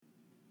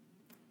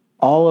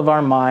All of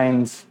our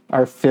minds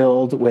are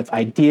filled with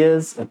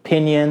ideas,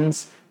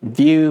 opinions,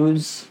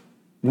 views,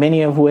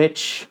 many of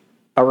which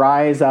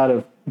arise out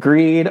of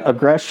greed,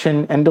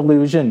 aggression, and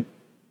delusion.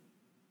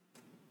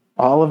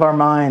 All of our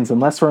minds,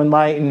 unless we're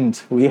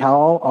enlightened, we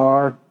all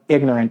are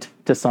ignorant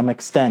to some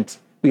extent.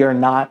 We are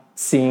not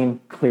seeing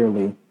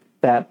clearly.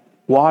 That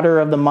water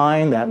of the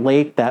mind, that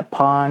lake, that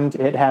pond,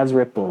 it has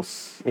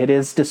ripples. It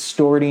is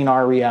distorting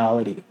our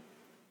reality.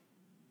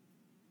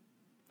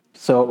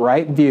 So,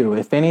 right view,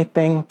 if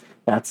anything,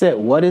 that's it.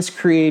 What is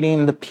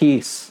creating the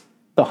peace,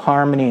 the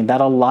harmony,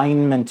 that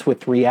alignment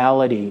with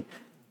reality?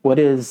 What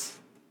is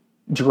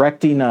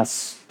directing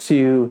us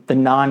to the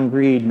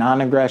non-greed,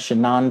 non-aggression,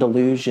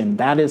 non-delusion?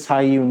 That is how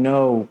you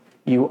know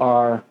you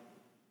are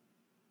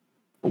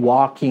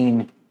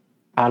walking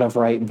out of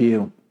right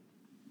view.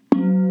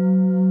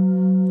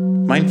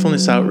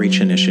 Mindfulness Outreach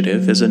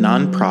Initiative is a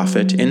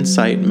nonprofit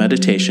insight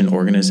meditation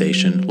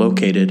organization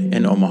located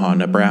in Omaha,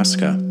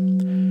 Nebraska.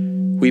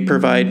 We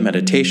provide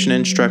meditation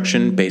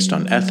instruction based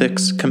on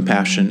ethics,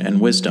 compassion, and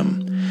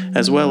wisdom,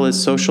 as well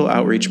as social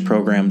outreach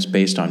programs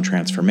based on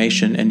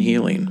transformation and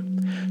healing.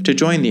 To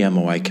join the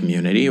MOI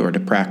community or to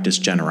practice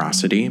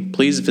generosity,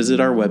 please visit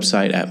our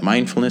website at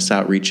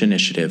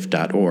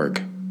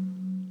mindfulnessaoutreachinitiative.org.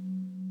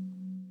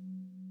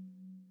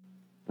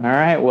 All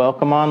right,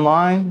 welcome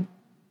online.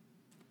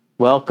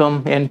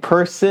 Welcome in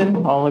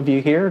person, all of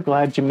you here.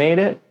 Glad you made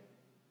it.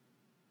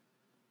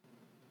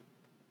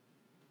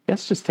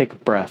 Let's just take a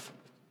breath.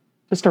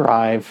 Just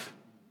arrive.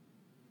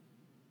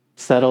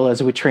 Settle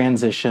as we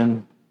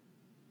transition.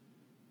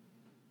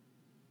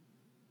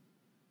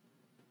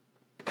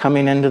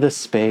 Coming into this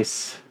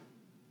space.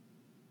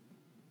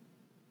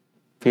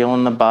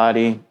 Feeling the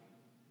body.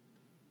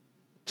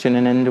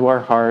 Tuning into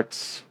our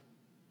hearts.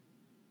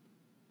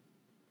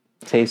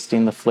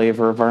 Tasting the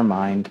flavor of our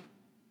mind.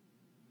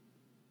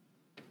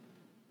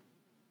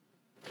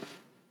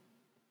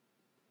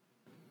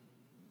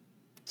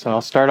 So I'll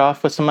start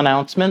off with some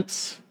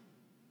announcements.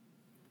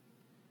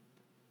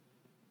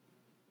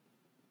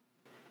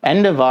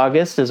 End of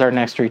August is our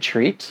next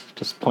retreat,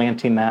 just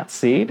planting that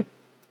seed.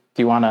 If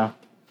you want to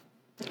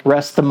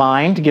rest the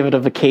mind, give it a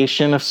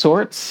vacation of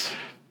sorts,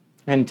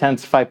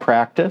 intensify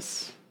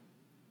practice.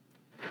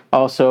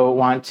 Also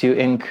want to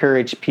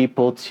encourage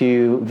people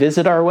to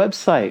visit our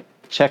website,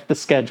 check the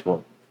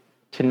schedule,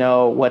 to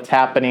know what's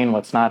happening,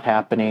 what's not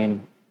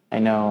happening. I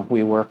know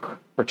we're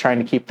trying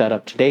to keep that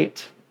up to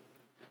date.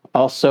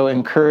 Also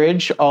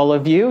encourage all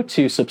of you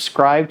to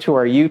subscribe to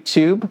our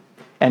YouTube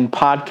and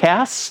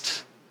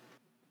podcast.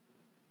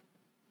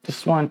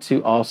 Just want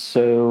to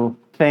also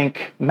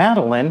thank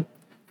Madeline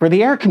for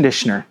the air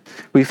conditioner.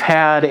 We've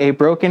had a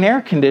broken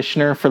air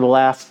conditioner for the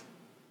last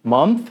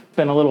month.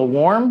 Been a little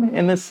warm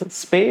in this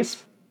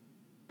space.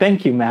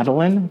 Thank you,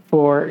 Madeline,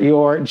 for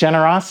your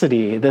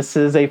generosity. This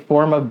is a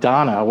form of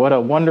dana. What a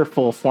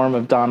wonderful form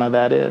of dana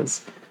that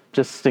is.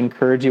 Just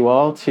encourage you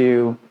all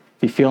to,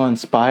 if you feel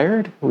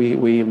inspired,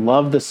 we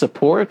love the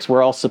support.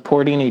 We're all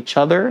supporting each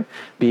other,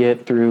 be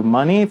it through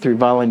money, through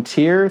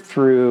volunteer,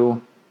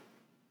 through...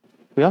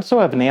 We also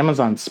have an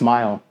Amazon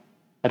Smile.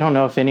 I don't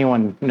know if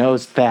anyone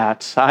knows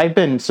that. I've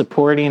been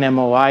supporting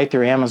MOI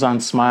through Amazon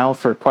Smile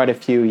for quite a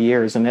few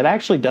years, and it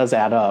actually does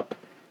add up.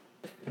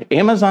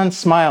 Amazon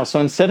Smile. So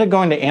instead of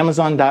going to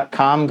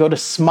Amazon.com, go to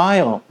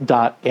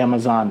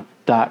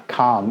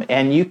smile.amazon.com,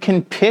 and you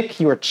can pick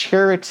your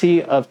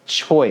charity of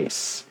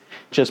choice.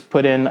 Just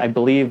put in, I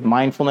believe,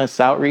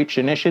 Mindfulness Outreach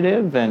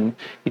Initiative, and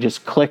you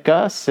just click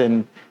us,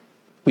 and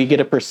we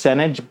get a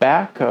percentage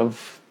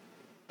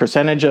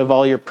of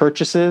all your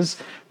purchases.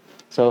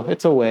 So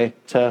it's a way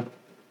to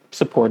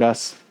support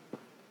us.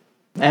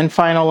 And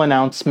final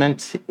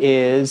announcement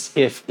is,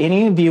 if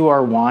any of you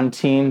are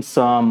wanting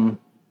some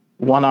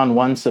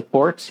one-on-one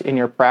support in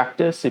your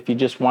practice, if you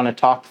just want to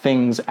talk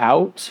things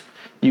out,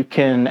 you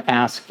can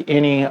ask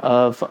any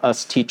of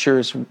us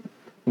teachers.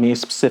 Me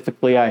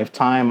specifically, I have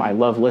time. I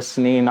love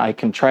listening. I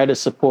can try to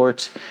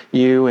support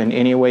you in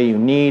any way you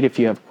need. If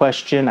you have a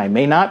question, I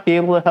may not be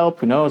able to help.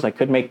 Who knows? I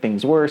could make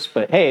things worse,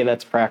 but hey,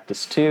 that's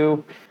practice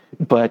too.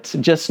 But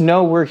just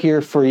know we're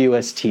here for you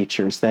as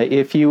teachers, that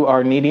if you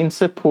are needing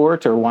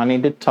support or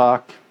wanting to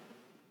talk,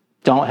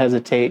 don't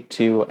hesitate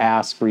to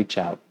ask, reach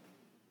out.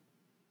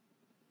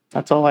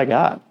 That's all I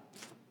got.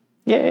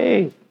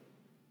 Yay!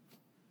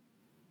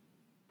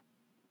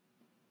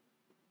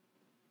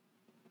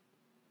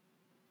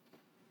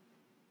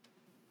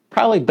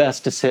 Probably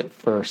best to sit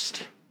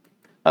first.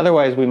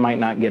 Otherwise, we might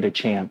not get a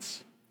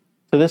chance.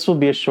 So this will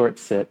be a short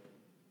sit,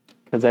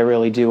 because I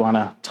really do want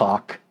to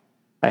talk.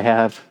 I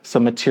have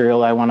some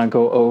material I want to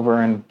go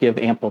over and give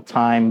ample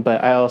time,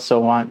 but I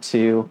also want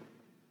to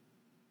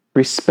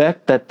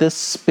respect that this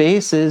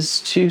space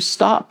is to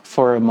stop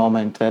for a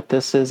moment, that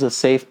this is a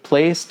safe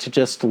place to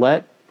just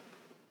let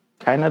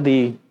kind of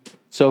the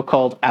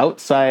so-called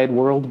outside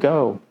world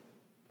go.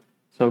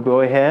 So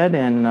go ahead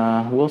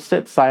and we'll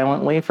sit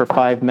silently for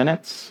 5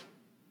 minutes.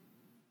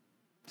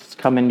 Just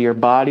come into your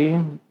body,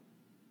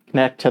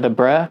 connect to the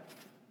breath,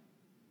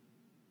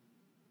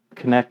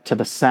 connect to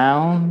the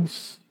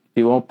sounds.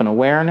 Do open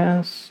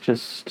awareness,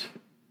 just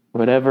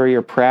whatever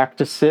your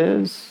practice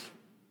is,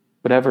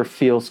 whatever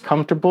feels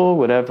comfortable,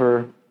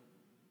 whatever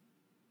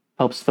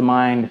helps the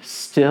mind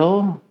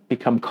still,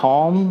 become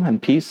calm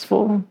and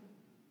peaceful.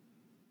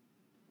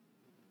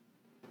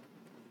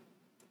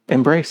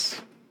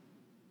 Embrace.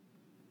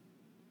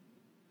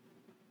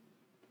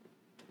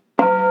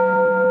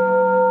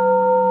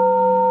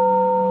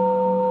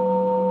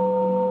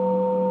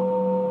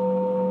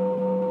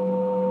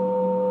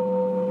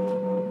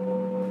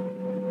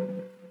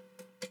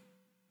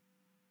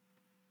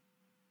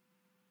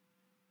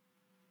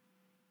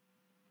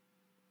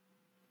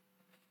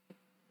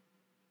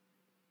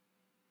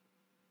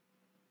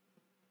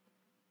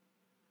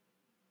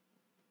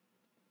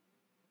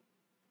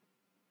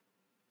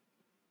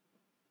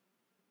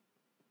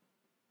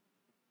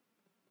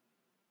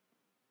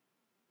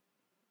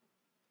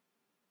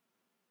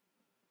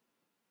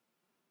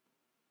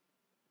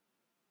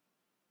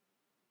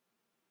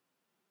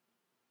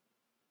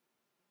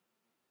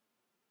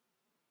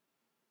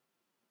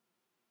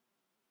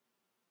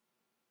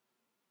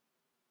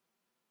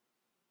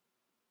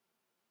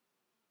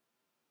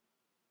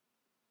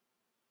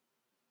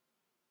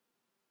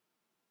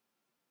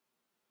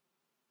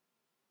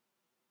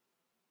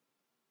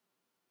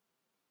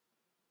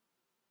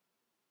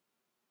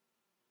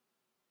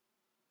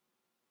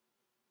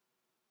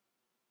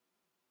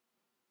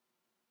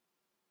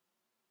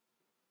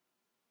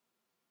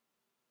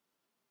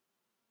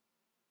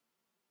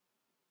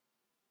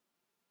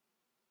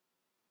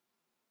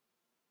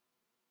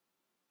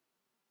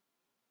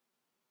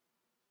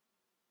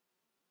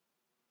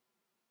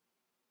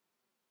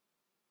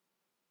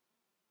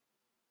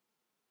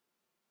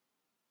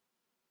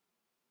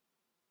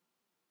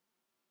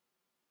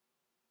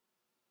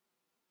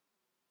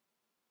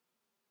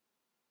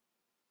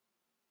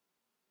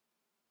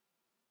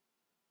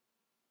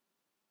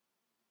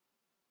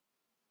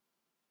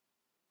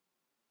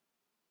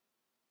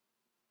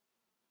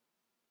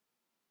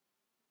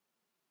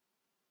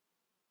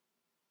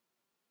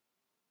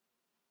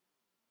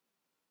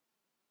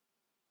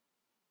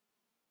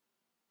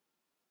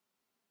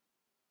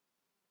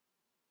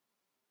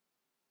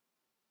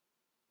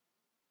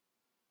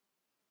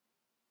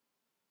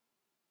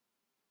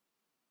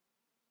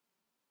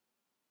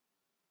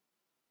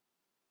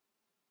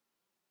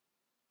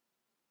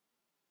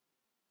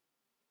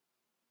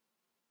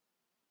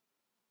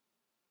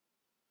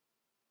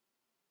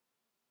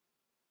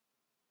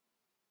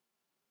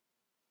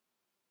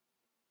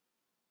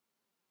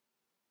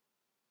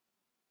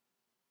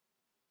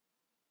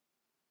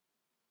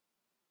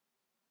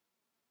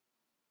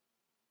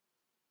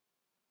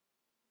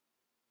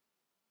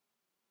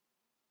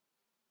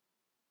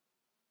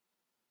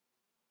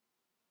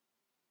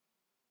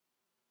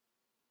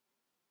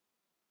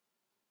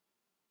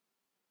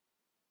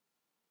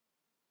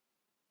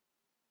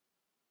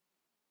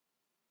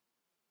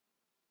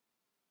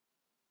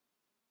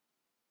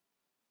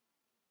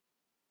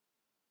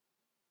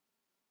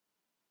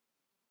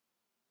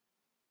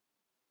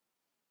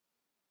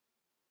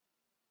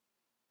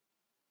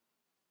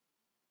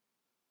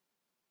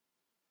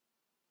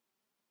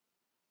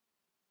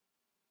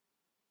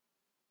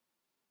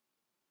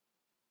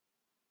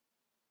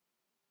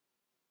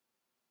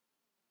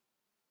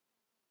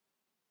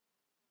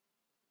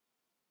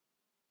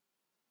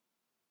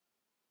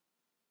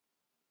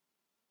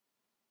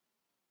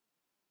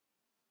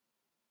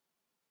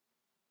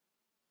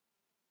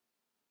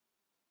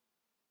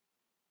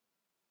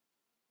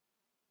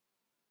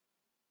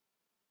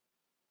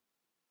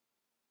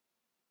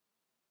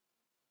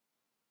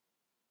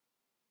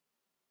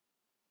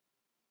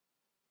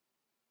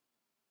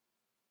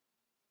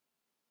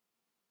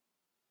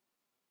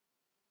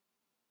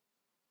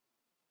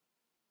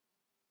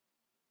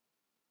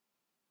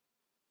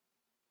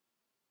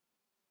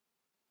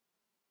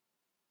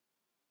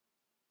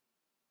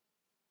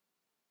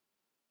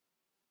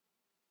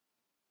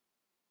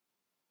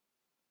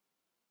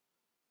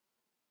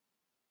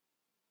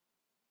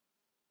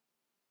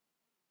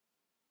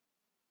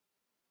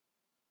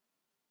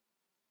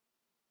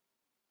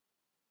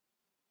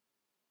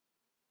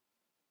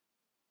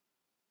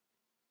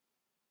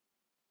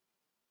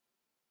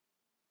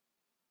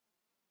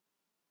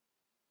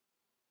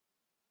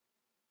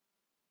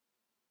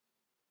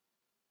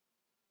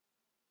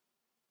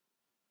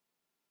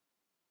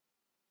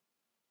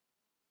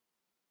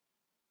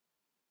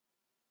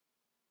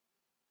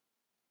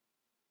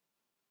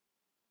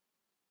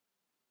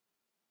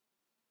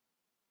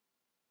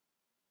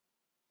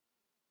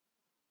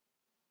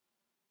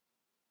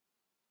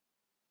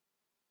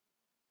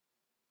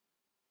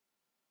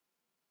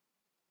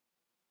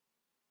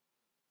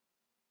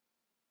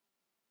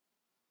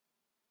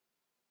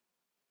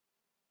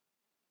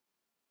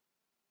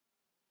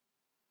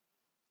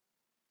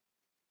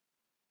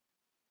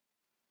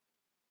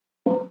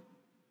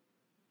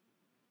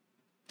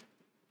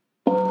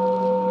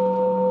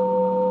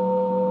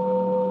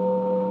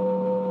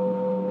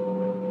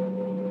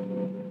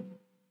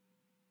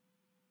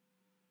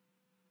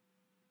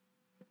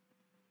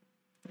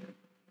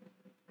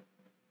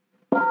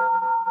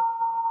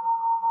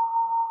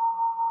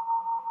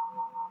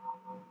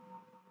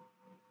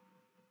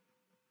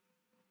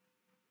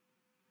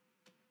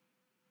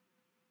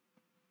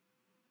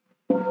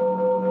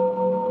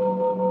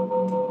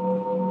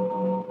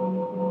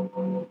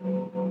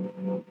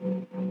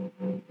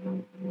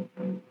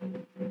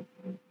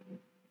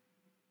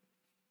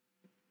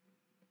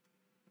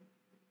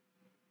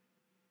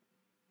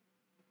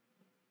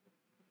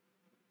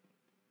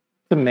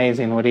 It's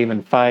amazing what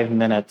even 5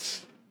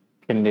 minutes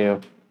can do.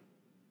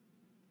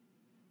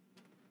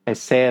 I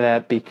say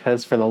that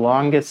because for the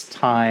longest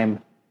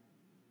time,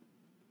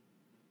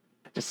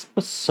 I just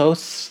was so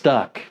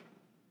stuck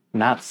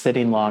not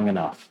sitting long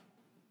enough.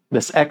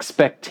 This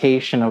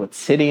expectation of what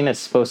sitting is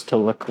supposed to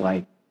look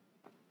like.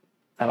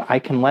 I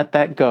can let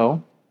that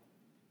go.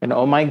 And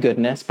oh my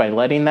goodness, by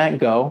letting that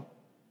go,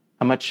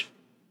 how much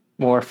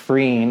more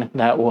freeing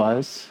that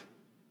was,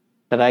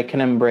 that I can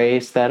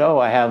embrace that, oh,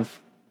 I have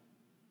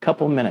a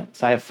couple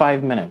minutes, I have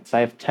 5 minutes, I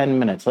have 10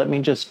 minutes. Let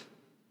me just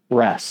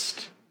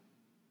rest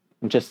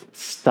and just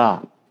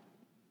stop.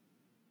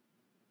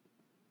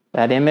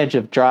 That image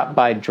of drop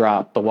by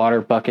drop, the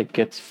water bucket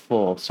gets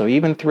full. So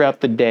even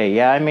throughout the day,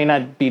 yeah, I may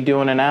not be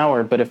doing an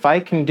hour, but if I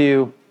can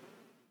do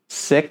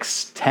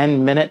 6,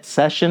 10-minute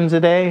sessions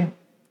a day,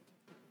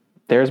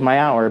 there's my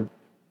hour.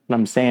 What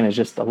I'm saying is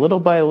just a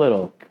little by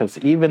little, because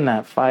even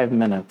that 5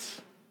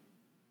 minutes,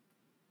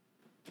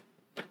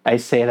 I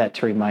say that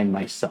to remind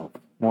myself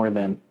more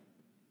than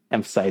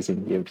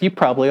emphasizing you. You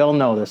probably all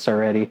know this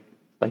already.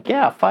 Like,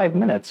 yeah, 5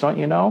 minutes, don't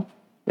you know?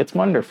 It's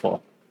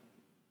wonderful.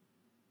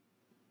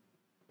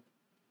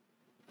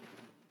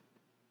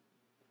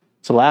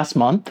 So last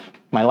month,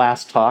 my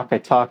last talk, I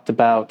talked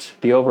about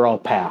the overall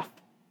path.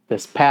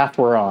 This path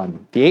we're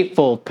on, the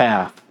Eightfold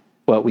Path,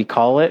 what we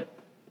call it.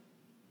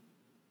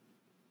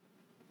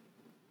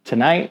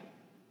 Tonight,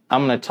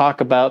 I'm going to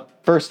talk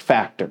about first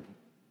factor,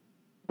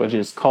 which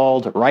is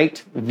called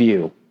right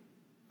view,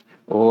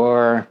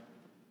 or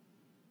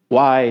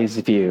wise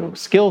view,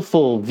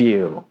 skillful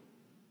view.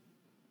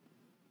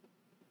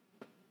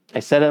 I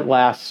said it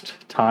last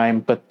time,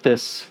 but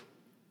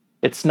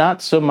it's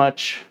not so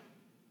much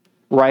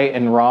right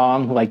and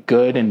wrong, like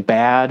good and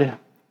bad.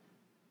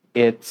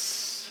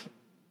 It's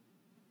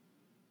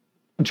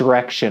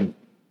direction,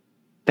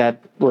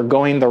 that we're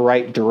going the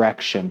right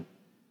direction.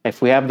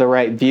 If we have the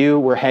right view,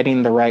 we're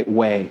heading the right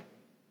way.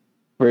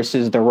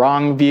 Versus the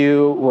wrong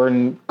view,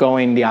 we're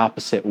going the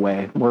opposite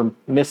way. We're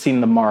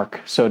missing the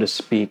mark, so to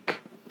speak.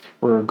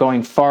 We're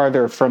going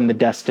farther from the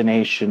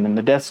destination. And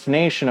the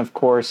destination, of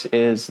course,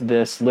 is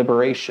this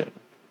liberation.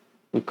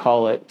 We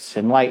call it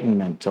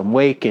enlightenment,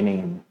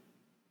 awakening,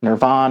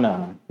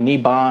 nirvana,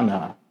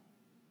 nibbana.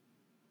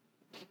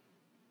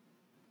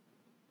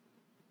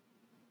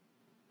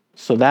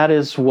 So that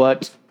is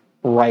what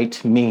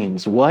right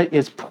means. What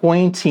is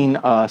pointing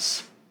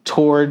us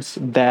towards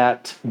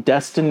that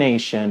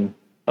destination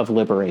of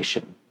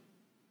liberation?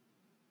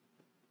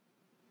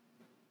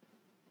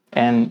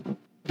 And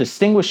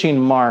distinguishing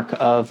mark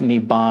of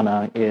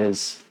nibbana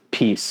is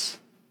peace.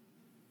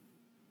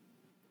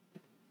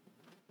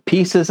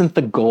 Peace isn't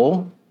the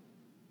goal,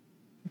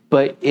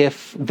 but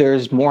if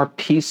there's more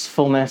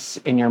peacefulness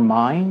in your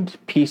mind,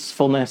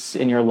 peacefulness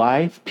in your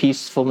life,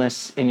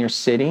 peacefulness in your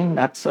sitting,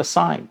 that's a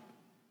sign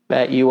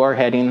that you are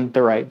heading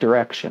the right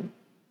direction.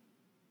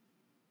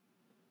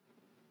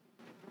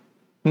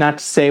 Not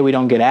to say we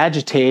don't get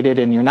agitated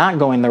and you're not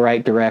going the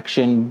right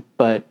direction,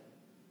 but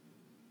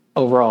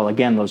overall,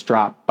 again, those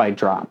drop by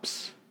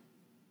drops.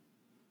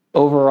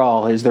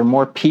 Overall, is there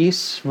more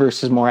peace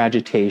versus more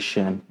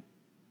agitation?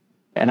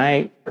 And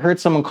I heard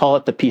someone call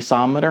it the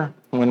peaceometer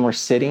when we're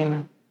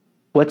sitting.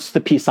 What's the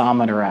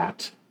peaceometer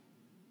at?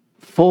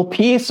 Full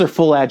peace or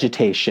full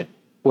agitation?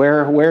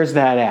 Where's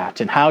that at?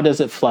 And how does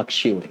it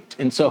fluctuate?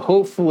 And so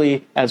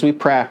hopefully, as we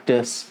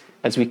practice,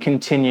 as we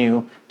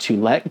continue to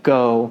let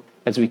go,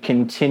 as we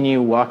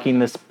continue walking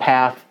this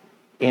path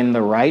in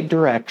the right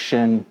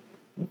direction,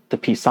 the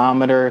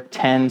peaceometer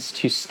tends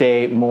to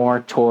stay more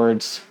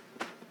towards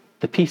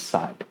the peace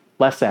side,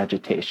 less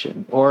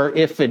agitation. Or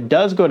if it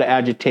does go to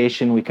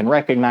agitation, we can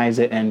recognize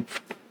it and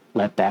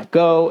let that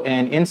go.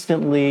 And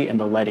instantly, in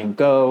the letting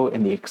go,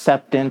 in the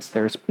acceptance,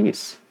 there's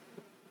peace.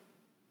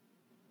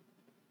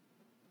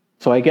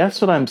 So I guess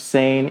what I'm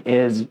saying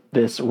is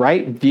this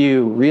right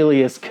view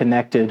really is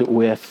connected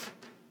with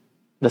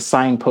the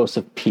signpost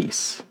of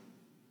peace.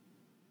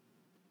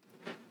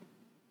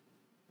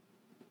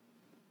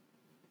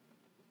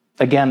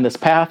 Again, this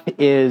path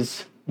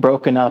is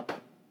broken up.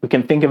 We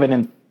can think of it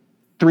in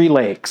 3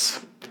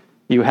 legs.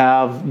 You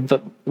have,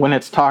 when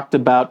it's talked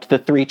about the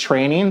 3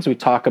 trainings, we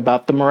talk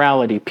about the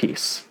morality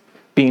piece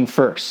being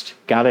first.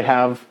 Got to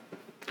have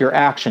your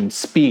actions,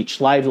 speech,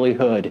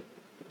 livelihood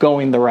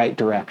going the right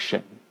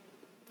direction.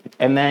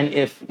 And then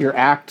if you're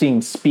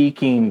acting,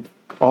 speaking,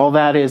 all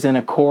that is in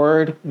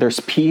accord, there's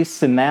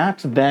peace in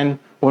that, then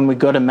when we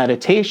go to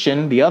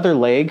meditation, the other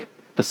leg,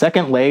 the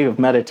second leg of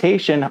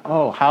meditation,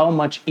 oh, how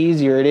much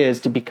easier it is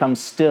to become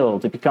still,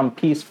 to become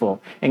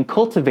peaceful, and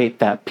cultivate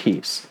that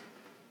peace.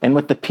 And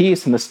with the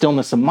peace and the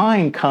stillness of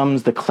mind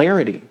comes the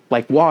clarity,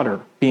 like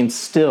water being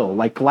still,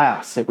 like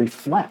glass. It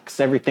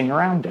reflects everything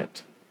around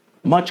it.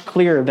 Much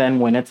clearer than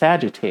when it's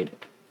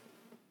agitated.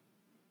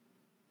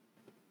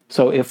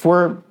 So if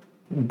we're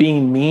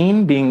being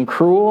mean, being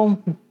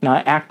cruel,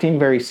 not acting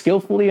very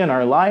skillfully in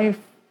our life,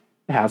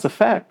 it has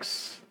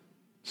effects.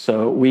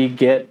 So we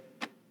get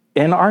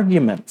in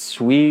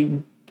arguments,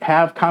 we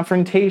have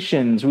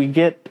confrontations, we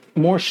get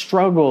more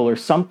struggle or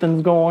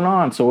something's going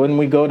on. So when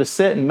we go to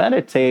sit and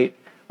meditate,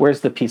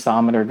 where's the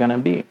peaceometer going to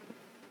be?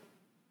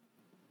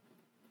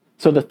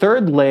 So the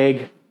third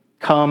leg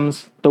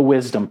comes the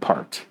wisdom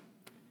part.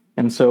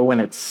 And so when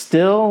it's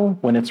still,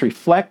 when it's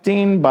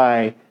reflecting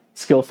by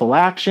skillful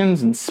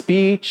actions and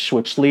speech,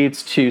 which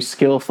leads to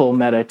skillful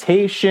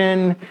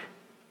meditation,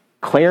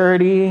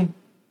 clarity,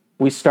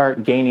 we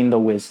start gaining the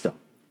wisdom.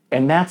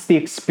 And that's the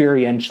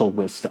experiential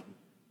wisdom.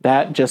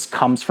 That just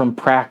comes from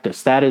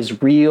practice. That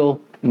is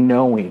real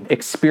knowing,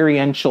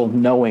 experiential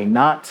knowing,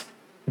 not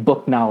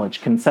book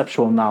knowledge,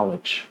 conceptual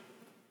knowledge.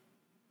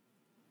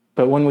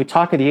 But when we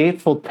talk of the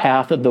Eightfold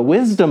Path, the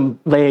wisdom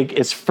leg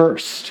is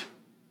first.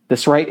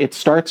 It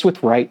starts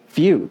with right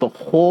view. The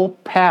whole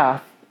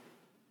path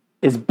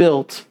is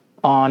built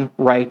on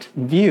right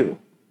view.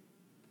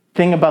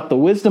 Thing about the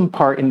wisdom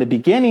part in the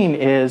beginning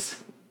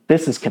is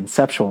this is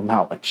conceptual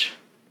knowledge.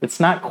 It's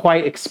not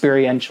quite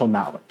experiential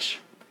knowledge.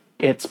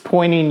 It's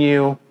pointing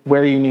you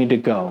where you need to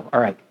go. All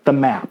right, the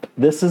map.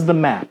 This is the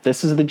map.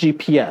 This is the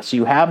GPS.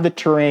 You have the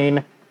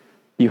terrain.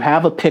 You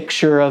have a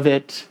picture of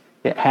it.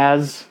 It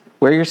has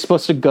where you're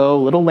supposed to go,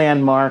 little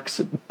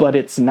landmarks, but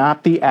it's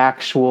not the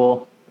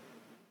actual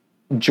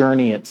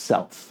journey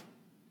itself.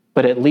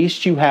 But at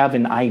least you have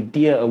an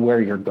idea of where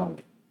you're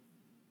going.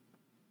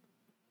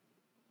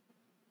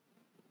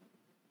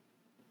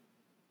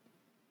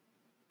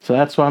 So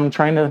that's what I'm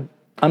trying to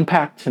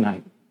unpack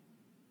tonight.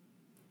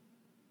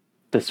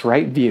 This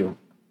right view.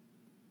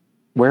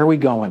 Where are we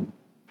going?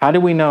 How do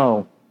we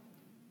know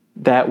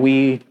that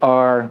we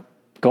are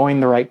going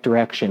the right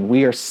direction?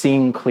 We are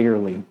seeing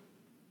clearly.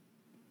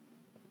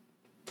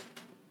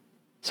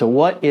 So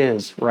what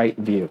is right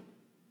view?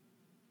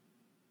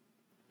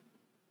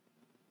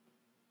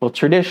 Well,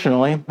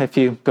 traditionally, if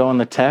you go in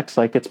the text,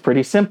 it's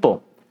pretty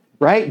simple.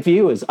 Right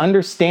view is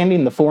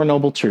understanding the Four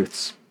Noble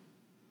Truths.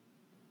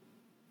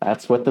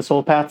 That's what this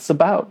whole path's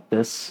about,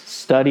 this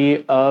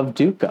study of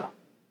dukkha.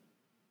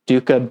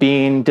 Dukkha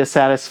being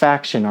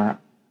dissatisfaction, or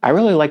I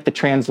really like the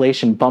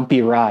translation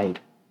bumpy ride.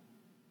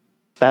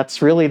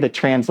 That's really the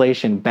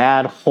translation,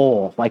 bad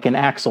hole, like an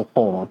axle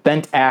hole, a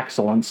bent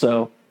axle. And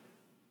so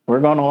we're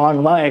going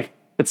along life.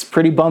 It's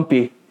pretty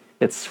bumpy.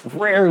 It's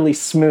rarely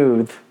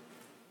smooth.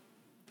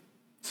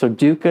 So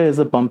dukkha is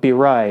a bumpy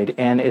ride,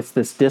 and it's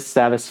this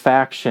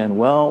dissatisfaction.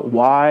 Well,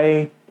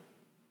 why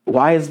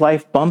is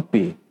life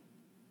bumpy?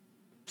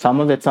 Some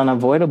of it's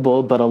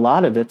unavoidable, but a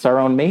lot of it's our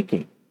own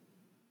making.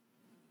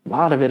 A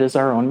lot of it is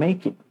our own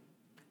making.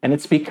 And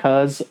it's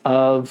because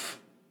of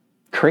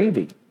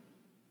craving,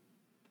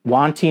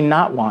 wanting,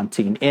 not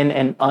wanting, in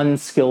an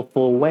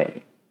unskillful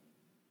way,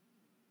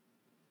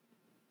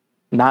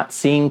 not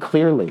seeing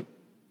clearly.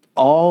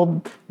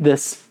 All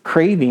this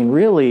craving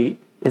really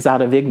is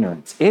out of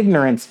ignorance.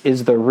 Ignorance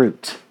is the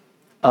root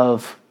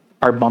of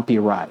our bumpy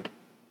ride.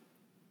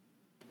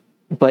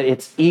 But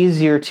it's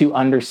easier to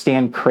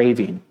understand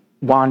craving,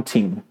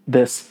 wanting,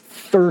 this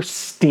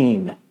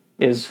thirsting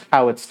is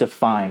how it's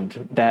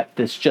defined, that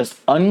this just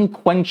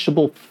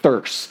unquenchable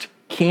thirst,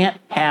 can't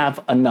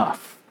have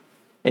enough.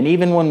 And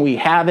even when we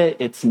have it,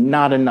 it's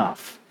not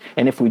enough.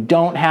 And if we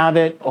don't have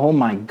it, oh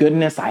my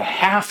goodness, I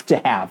have to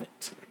have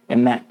it.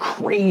 And that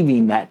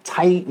craving, that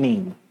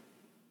tightening,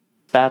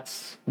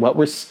 that's what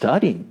we're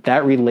studying,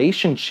 that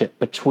relationship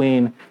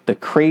between the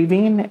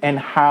craving and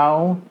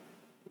how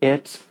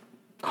it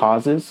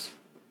causes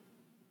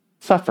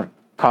suffering,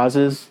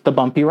 causes the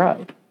bumpy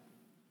ride.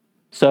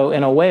 So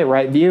in a way,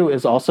 right view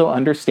is also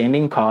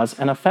understanding cause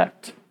and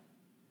effect,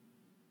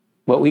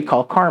 what we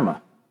call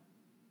karma.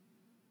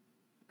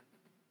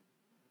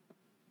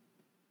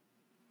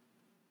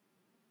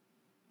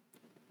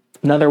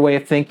 Another way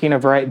of thinking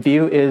of right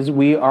view is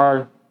we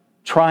are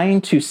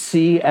trying to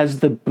see as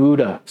the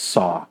Buddha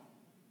saw.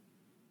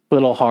 A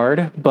little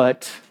hard,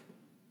 but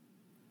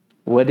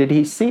what did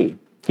he see?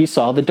 He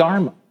saw the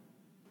Dharma.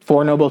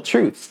 Four Noble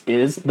Truths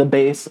is the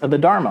base of the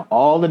Dharma.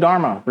 All the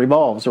Dharma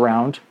revolves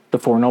around the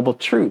Four Noble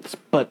Truths,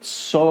 but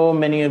so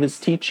many of his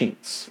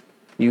teachings.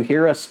 You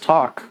hear us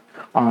talk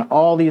on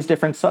all these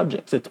different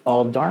subjects. It's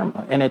all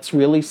Dharma, and it's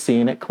really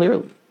seeing it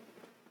clearly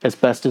as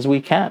best as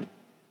we can.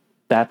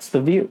 That's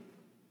the view.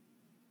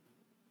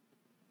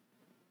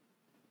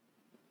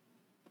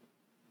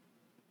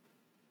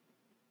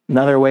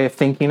 Another way of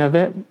thinking of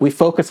it, we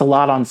focus a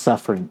lot on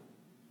suffering,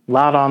 a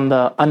lot on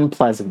the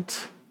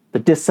unpleasant, the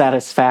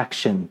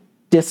dissatisfaction,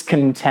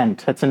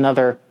 discontent. That's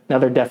another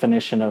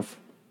definition of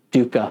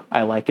dukkha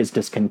I like is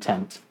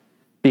discontent.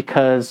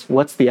 Because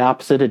what's the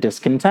opposite of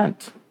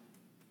discontent?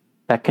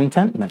 That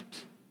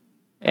contentment.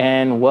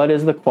 And what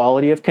is the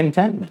quality of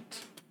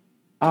contentment?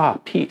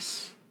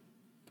 Peace.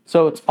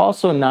 So it's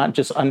also not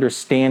just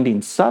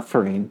understanding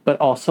suffering,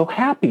 but also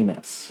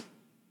happiness.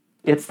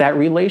 It's that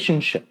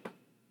relationship.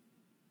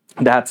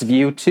 That's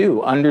view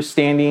two,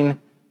 understanding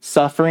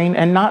suffering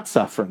and not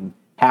suffering,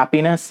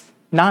 happiness,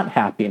 not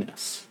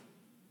happiness.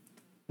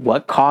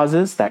 What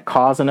causes that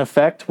cause and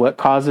effect? What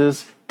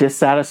causes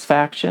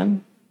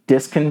dissatisfaction,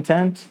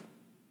 discontent?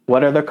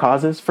 What are the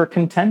causes for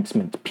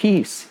contentment,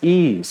 peace,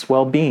 ease,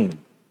 well-being?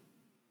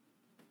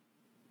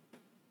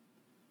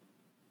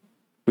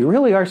 We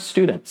really are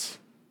students.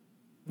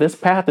 This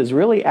path is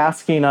really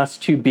asking us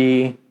to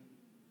be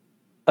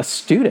a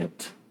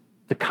student,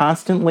 to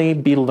constantly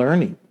be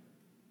learning.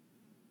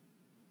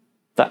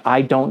 The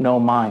I don't know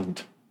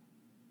mind.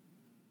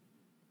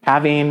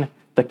 Having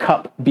the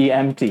cup be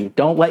empty.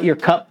 Don't let your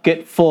cup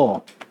get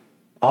full.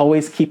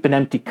 Always keep an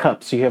empty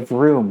cup so you have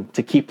room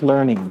to keep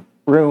learning,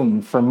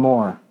 room for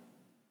more.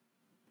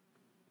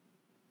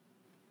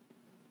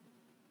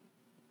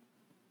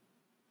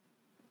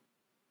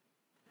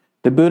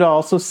 The Buddha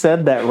also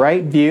said that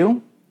right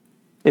view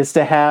is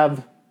to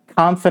have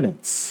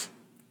confidence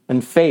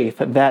and faith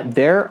that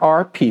there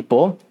are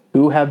people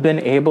who have been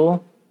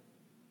able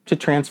to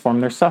transform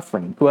their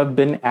suffering, who have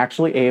been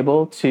actually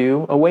able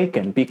to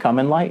awaken, become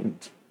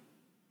enlightened.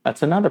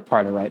 That's another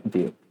part of right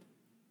view.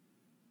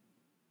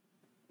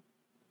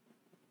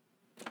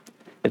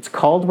 It's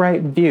called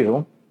right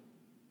view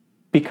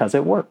because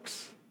it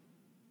works.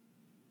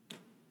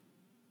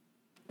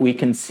 We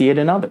can see it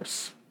in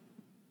others.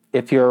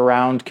 If you're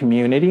around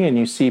community and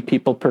you see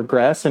people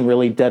progress and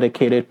really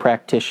dedicated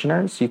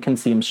practitioners, you can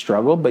see them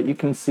struggle, but you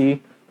can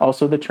see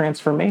also the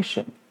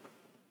transformation.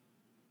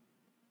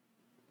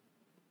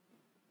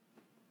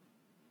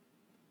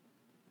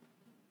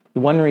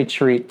 One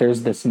retreat,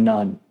 there's this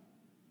nun.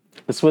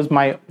 This was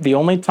the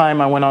only time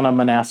I went on a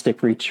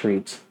monastic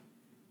retreat.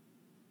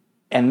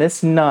 And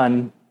this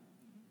nun,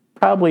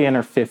 probably in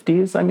her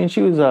 50s, I mean,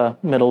 she was a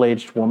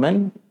middle-aged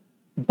woman,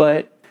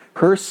 but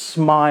her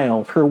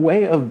smile, her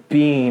way of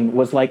being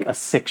was like a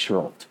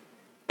 6-year-old.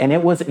 And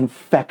it was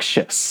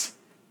infectious.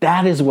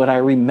 That is what I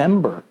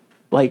remember.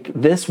 Like,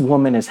 this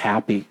woman is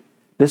happy.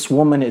 This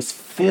woman is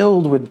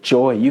filled with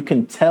joy. You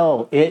can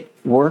tell it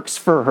works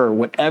for her,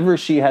 whatever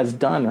she has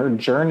done, her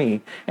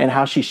journey, and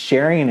how she's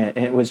sharing it.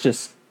 And it was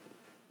just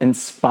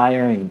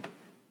inspiring.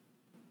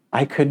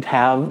 I could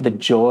have the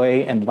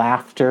joy and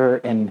laughter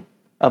and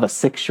of a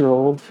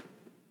 6-year-old,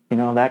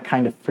 that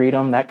kind of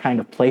freedom, that kind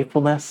of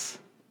playfulness.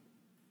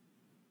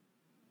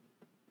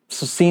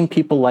 So seeing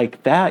people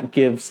like that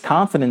gives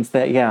confidence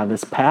that, yeah,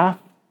 this path,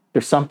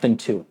 there's something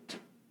to it.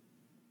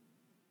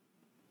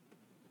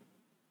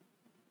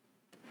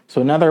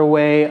 So another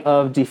way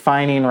of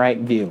defining right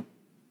view.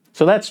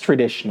 So that's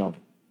traditional.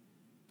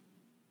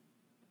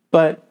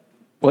 But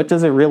what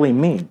does it really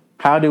mean?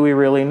 How do we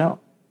really know?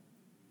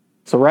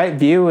 So right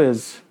view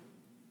is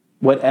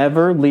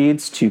whatever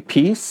leads to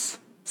peace,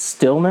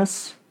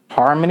 stillness,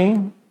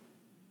 harmony,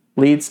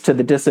 leads to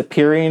the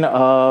disappearing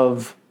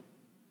of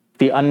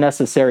the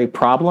unnecessary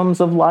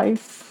problems of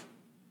life,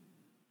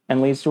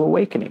 and leads to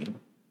awakening.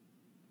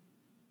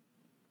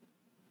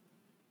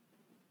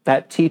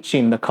 That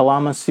teaching, the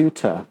Kalama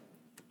Sutta,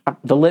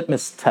 the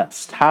litmus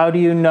test. How do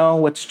you know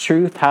what's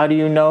truth? How do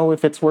you know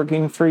if it's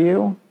working for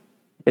you?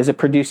 Is it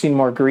producing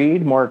more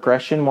greed, more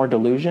aggression, more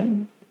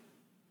delusion?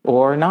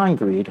 Or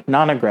non-greed,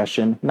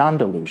 non-aggression,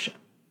 non-delusion?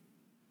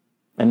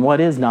 And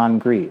what is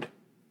non-greed?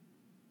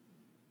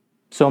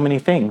 So many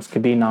things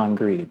could be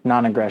non-greed,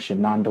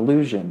 non-aggression,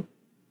 non-delusion.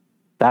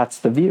 That's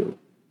the view.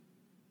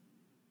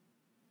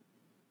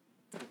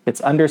 It's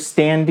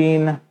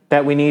understanding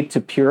that we need to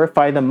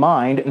purify the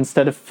mind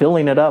instead of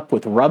filling it up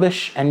with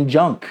rubbish and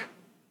junk.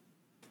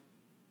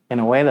 In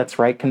a way, that's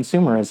right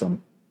consumerism.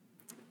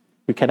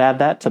 We could add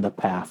that to the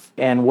path.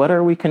 And what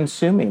are we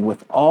consuming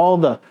with all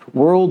the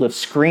world of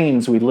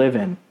screens we live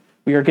in?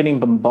 We are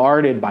getting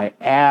bombarded by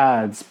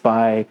ads,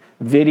 by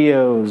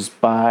videos,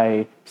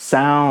 by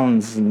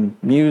sounds and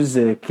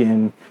music,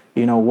 and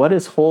what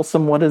is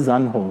wholesome, what is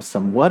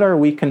unwholesome? What are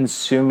we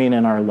consuming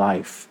in our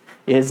life?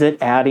 Is it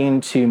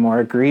adding to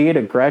more greed,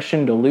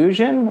 aggression,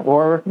 delusion,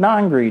 or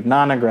non-greed,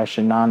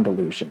 non-aggression,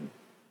 non-delusion?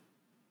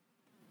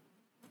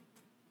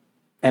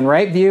 And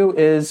right view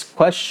is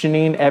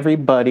questioning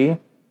everybody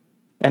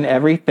and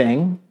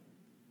everything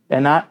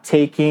and not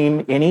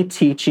taking any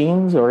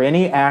teachings or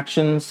any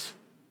actions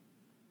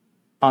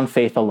on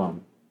faith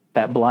alone,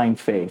 that blind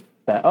faith,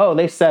 that,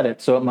 they said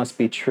it, so it must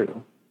be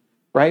true.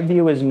 Right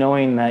view is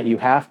knowing that you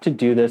have to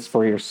do this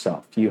for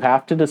yourself. You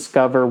have to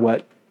discover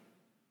what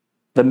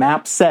the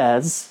map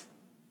says.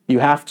 You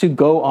have to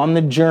go on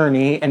the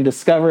journey and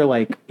discover,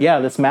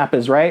 this map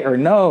is right, or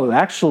no,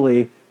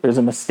 actually, there's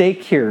a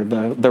mistake here.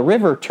 The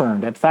river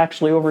turned. It's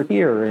actually over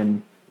here,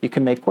 and you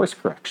can make course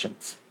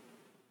corrections.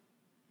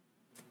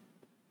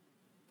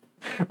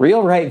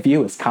 Real right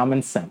view is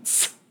common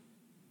sense.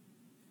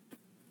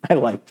 I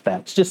liked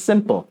that. It's just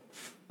simple.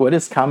 What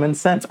is common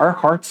sense? Our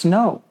hearts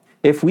know.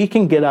 If we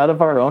can get out of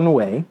our own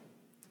way,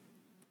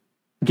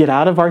 get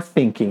out of our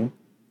thinking,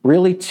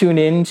 really tune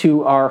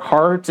into our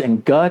heart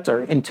and gut,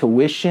 our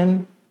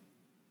intuition,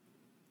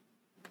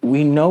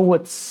 we know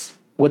what's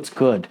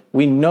good.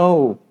 We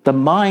know the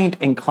mind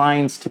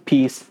inclines to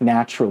peace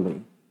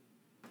naturally.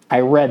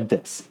 I read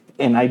this,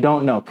 and I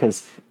don't know,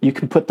 because you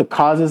can put the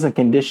causes and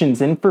conditions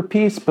in for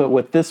peace, but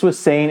what this was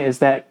saying is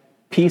that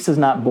peace is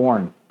not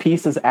born.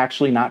 Peace is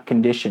actually not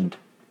conditioned,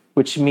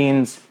 which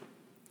means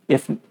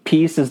if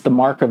peace is the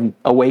mark of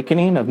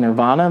awakening, of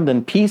nirvana,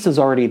 then peace is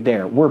already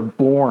there. We're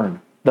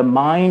born. The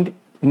mind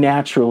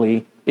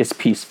naturally is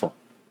peaceful.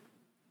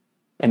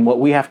 And what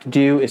we have to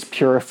do is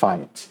purify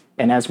it.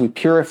 And as we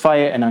purify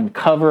it and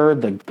uncover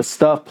the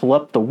stuff, pull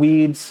up the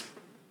weeds,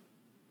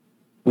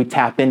 we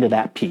tap into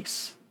that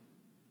peace.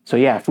 So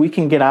yeah, if we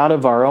can get out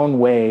of our own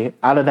way,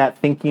 out of that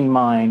thinking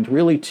mind,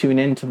 really tune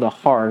into the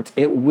heart,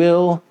 it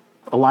will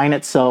align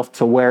itself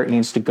to where it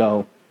needs to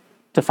go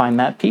to find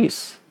that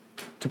peace,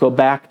 to go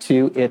back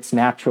to its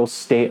natural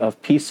state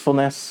of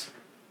peacefulness,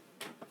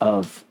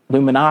 of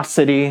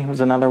luminosity, is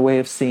another way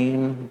of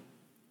seeing.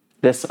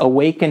 This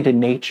awakened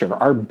nature,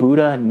 our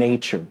Buddha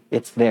nature,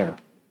 it's there.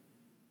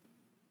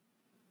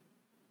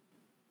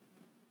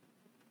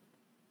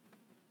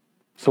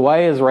 So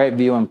why is right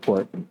view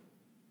important?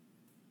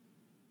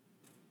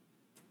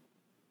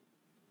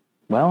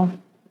 Well,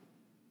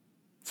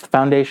 it's the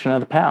foundation of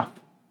the path.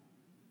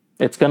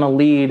 It's going to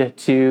lead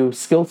to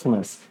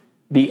skillfulness.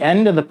 The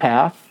end of the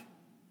path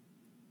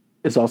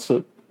is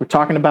also, we're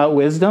talking about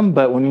wisdom,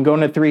 but when you go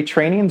into 3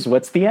 trainings,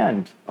 what's the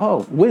end?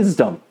 Oh,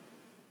 wisdom.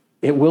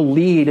 It will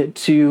lead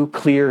to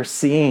clear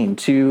seeing,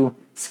 to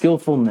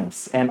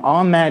skillfulness. And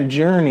on that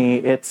journey,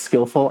 it's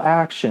skillful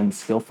action,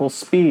 skillful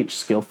speech,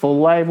 skillful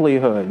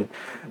livelihood,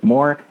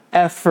 more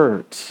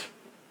effort,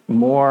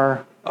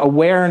 more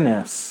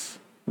awareness,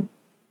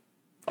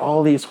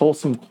 all these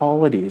wholesome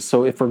qualities.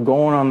 So if we're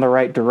going on the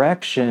right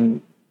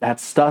direction,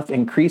 that stuff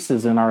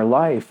increases in our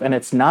life. And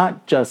it's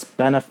not just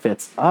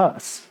benefits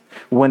us.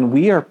 When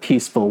we are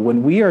peaceful,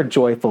 when we are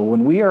joyful,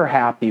 when we are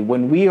happy,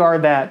 when we are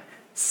that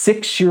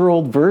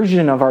 6-year-old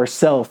version of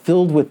ourselves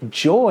filled with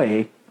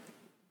joy,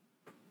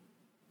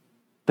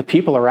 the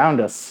people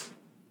around us,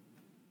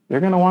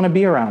 they're going to want to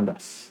be around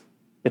us.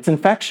 It's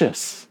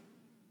infectious.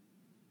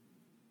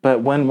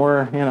 But when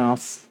we're,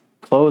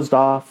 closed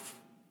off,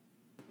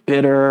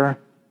 bitter,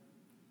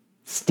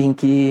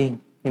 stinky,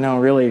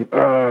 really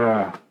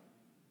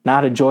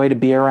not a joy to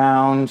be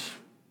around,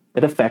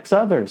 it affects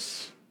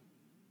others.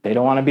 They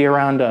don't want to be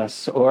around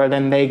us, or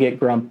then they get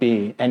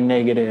grumpy and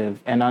negative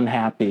and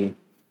unhappy.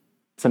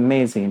 It's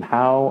amazing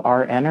how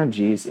our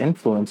energies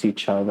influence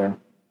each other.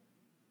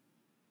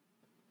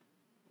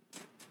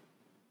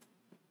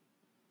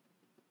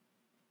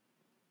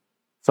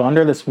 So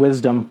under this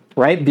wisdom,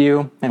 right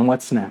view, and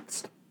what's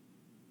next?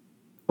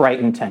 Right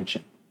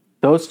intention.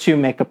 Those two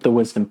make up the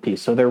wisdom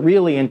piece. So they're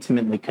really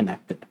intimately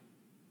connected.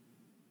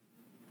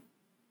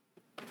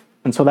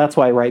 And so that's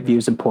why right view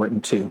is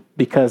important too,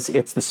 because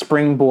it's the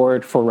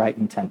springboard for right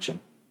intention.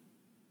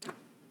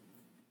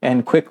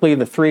 And quickly,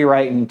 the 3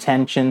 right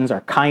intentions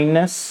are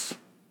kindness,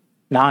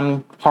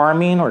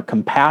 non-harming or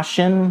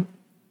compassion,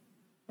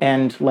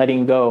 and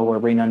letting go or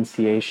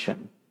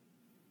renunciation.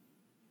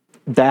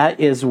 That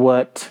is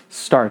what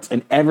starts,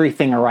 and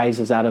everything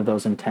arises out of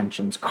those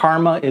intentions.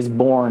 Karma is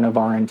born of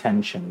our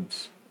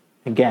intentions.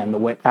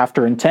 Again,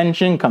 after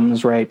intention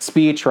comes right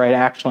speech, right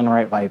action, and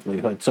right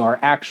livelihood. So our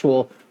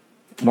actual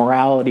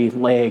morality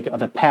leg of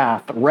the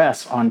path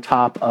rests on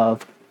top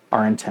of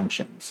our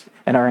intentions.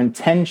 And our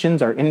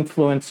intentions are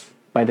influenced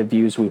by the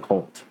views we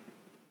hold.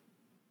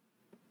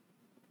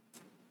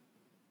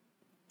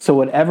 So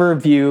whatever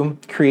view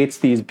creates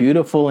these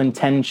beautiful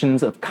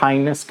intentions of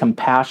kindness,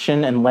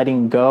 compassion, and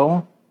letting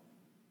go,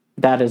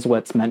 that is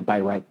what's meant by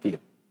right view.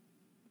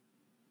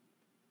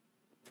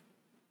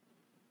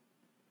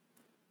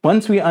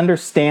 Once we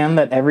understand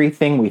that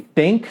everything we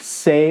think,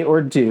 say,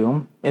 or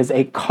do is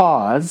a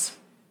cause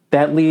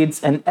that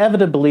leads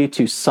inevitably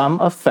to some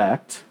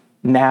effect,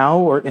 now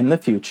or in the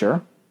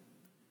future,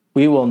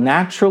 we will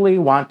naturally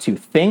want to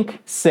think,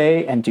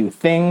 say, and do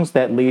things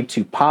that lead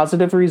to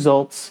positive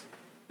results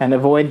and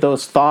avoid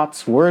those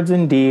thoughts, words,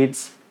 and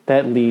deeds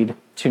that lead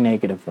to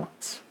negative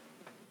ones.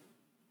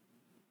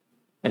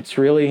 It's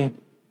really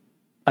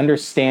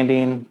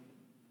understanding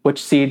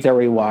which seeds are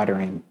we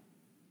watering.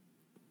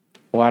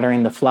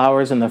 Watering the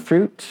flowers and the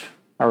fruit,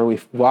 or are we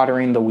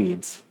watering the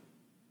weeds?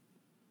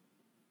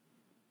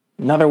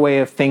 Another way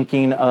of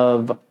thinking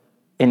of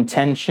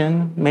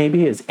intention,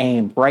 maybe, is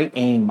aim. Right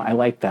aim. I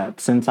like that,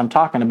 since I'm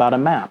talking about a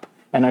map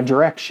and a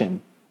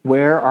direction.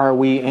 Where are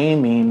we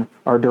aiming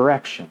our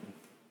direction?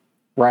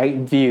 Right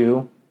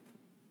view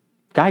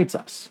guides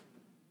us.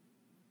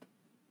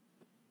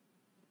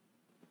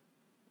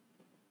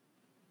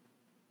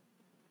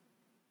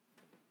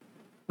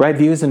 Right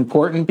view is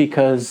important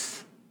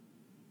because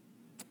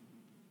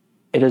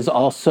it is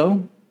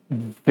also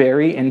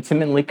very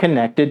intimately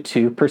connected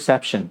to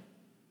perception.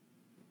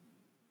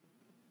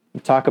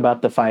 We talk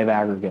about the 5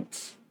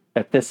 aggregates,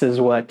 that this is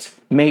what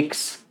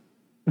makes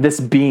this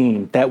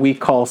being that we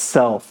call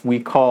self, we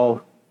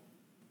call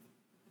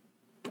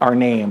our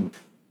name.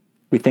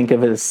 We think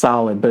of it as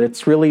solid, but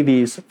it's really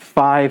these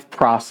 5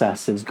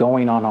 processes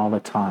going on all the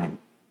time.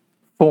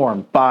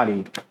 Form,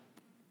 body,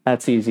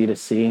 that's easy to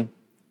see.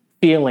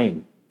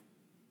 Feeling.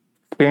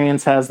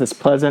 Experience has this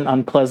pleasant,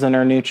 unpleasant,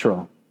 or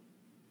neutral.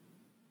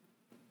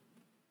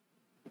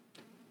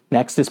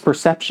 Next is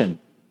perception.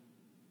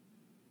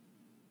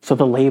 So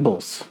the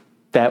labels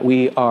that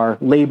we are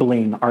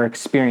labeling our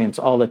experience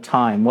all the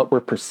time, what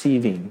we're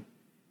perceiving.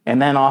 And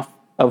then off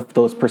of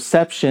those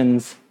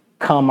perceptions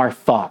come our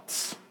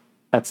thoughts.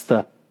 That's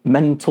the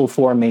mental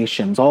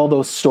formations, all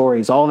those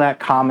stories, all that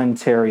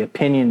commentary,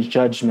 opinions,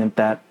 judgment,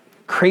 that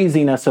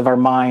craziness of our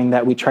mind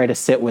that we try to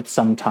sit with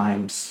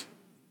sometimes.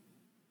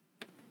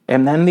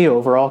 And then the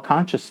overall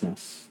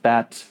consciousness,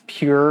 that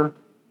pure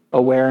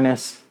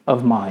awareness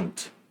of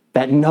mind,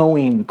 that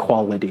knowing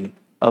quality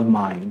of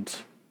mind,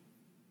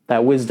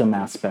 that wisdom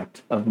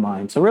aspect of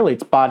mind. So really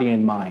it's body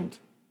and mind.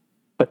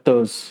 But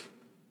those,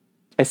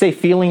 I say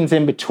feelings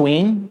in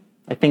between.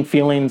 I think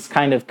feelings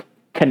kind of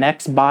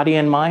connects body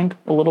and mind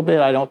a little bit.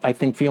 I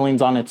think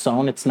feelings on its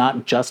own, it's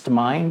not just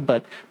mind,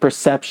 but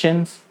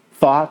perceptions,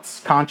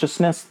 thoughts,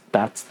 consciousness,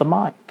 that's the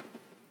mind.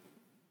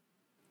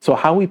 So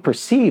how we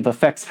perceive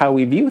affects how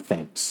we view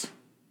things.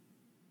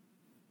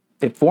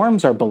 It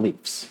forms our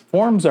beliefs,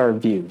 forms our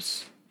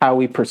views, how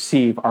we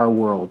perceive our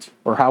world,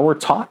 or how we're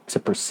taught to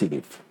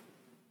perceive.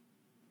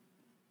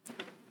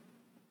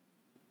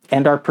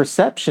 And our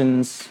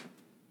perceptions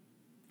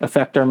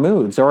affect our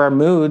moods, or our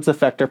moods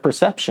affect our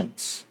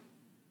perceptions.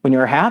 When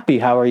you're happy,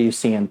 how are you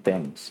seeing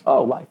things?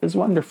 Oh, life is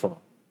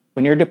wonderful.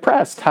 When you're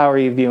depressed, how are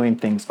you viewing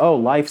things? Oh,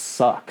 life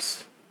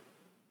sucks.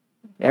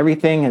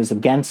 Everything is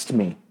against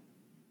me.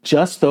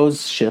 Just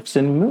those shifts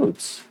in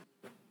moods.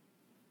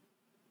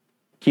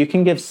 You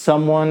can give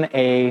someone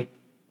a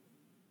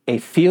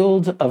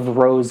field of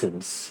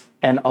roses,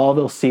 and all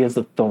they'll see is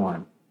the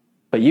thorn.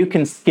 But you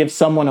can give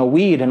someone a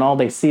weed, and all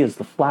they see is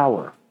the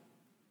flower.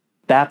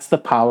 That's the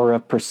power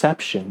of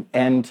perception.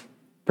 And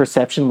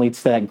perception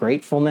leads to that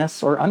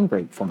gratefulness or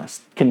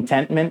ungratefulness,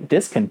 contentment,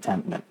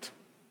 discontentment.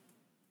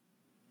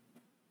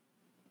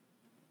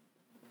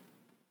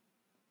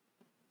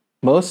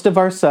 Most of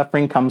our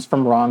suffering comes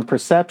from wrong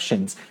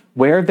perceptions.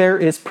 Where there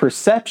is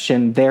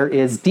perception, there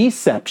is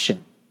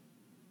deception.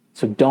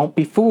 So don't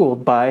be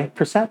fooled by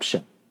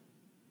perception.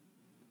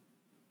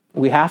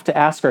 We have to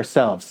ask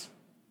ourselves,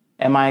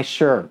 am I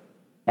sure?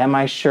 Am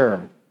I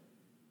sure?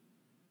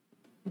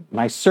 Am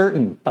I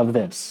certain of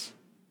this?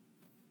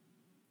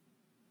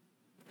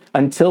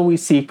 Until we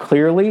see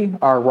clearly,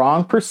 our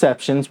wrong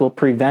perceptions will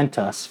prevent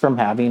us from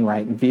having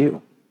right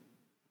view.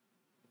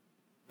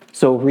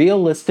 So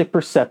realistic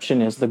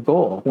perception is the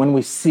goal. When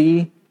we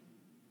see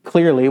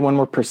clearly, when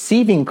we're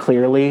perceiving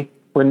clearly,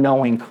 we're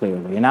knowing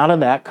clearly. And out of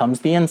that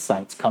comes the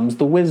insights, comes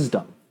the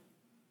wisdom.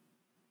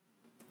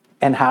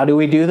 And how do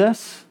we do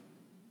this?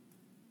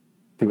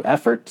 Through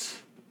effort,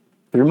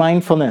 through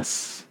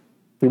mindfulness,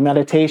 through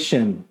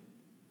meditation.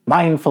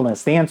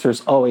 Mindfulness, the answer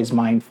is always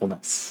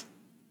mindfulness.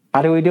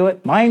 How do we do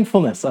it?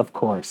 Mindfulness, of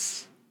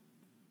course.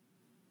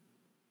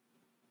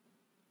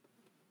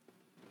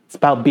 It's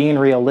about being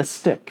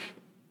realistic,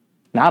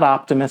 not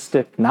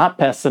optimistic, not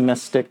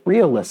pessimistic,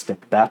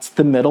 realistic. That's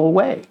the middle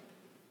way.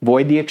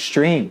 Avoid the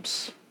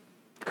extremes.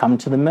 Come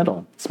to the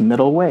middle. It's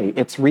middle way.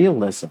 It's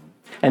realism.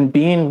 And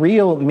being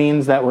real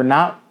means that we're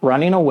not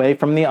running away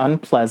from the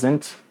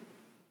unpleasant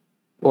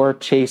or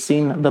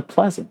chasing the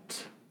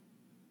pleasant.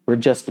 We're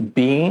just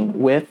being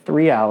with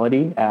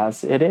reality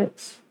as it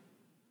is.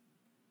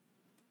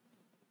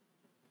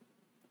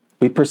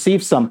 We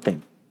perceive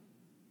something.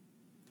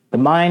 The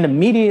mind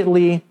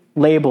immediately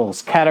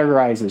labels,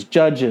 categorizes,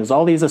 judges,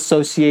 all these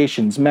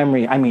associations,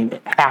 memory.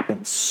 It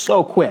happens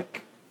so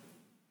quick.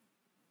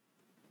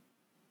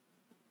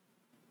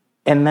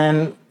 And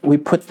then we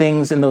put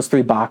things in those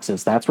three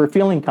boxes. That's where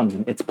feeling comes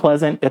in. It's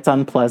pleasant, it's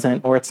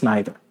unpleasant, or it's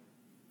neither.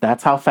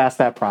 That's how fast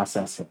that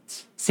process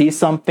is. See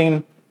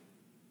something,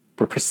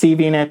 we're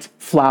perceiving it,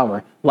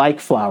 flower, like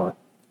flower.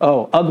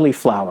 Oh, ugly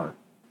flower.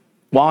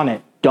 Want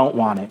it, don't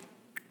want it.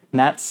 And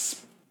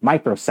that's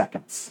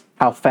microseconds,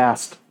 how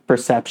fast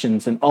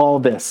perceptions and all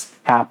this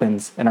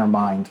happens in our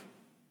mind.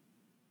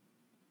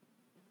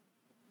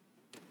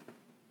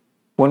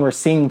 When we're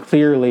seeing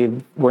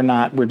clearly,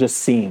 we're just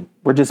seeing.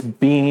 We're just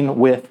being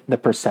with the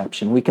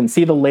perception. We can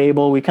see the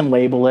label, we can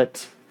label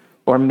it,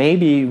 or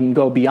maybe you can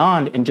go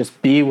beyond and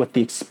just be with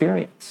the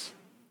experience.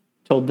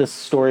 I told this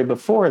story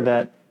before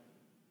that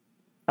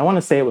I want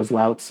to say it was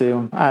Lao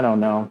Tzu, I don't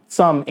know,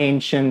 some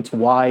ancient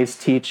wise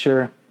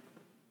teacher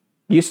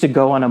used to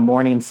go on a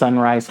morning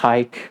sunrise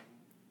hike,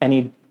 and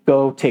he'd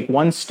go take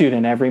one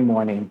student every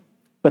morning.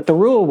 But the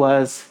rule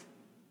was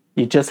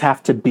you just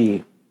have to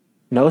be.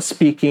 No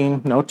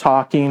speaking, no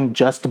talking,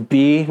 just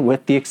be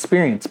with the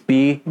experience.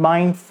 Be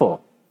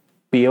mindful,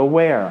 be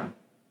aware.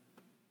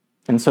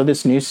 And so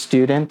this new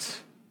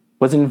student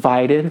was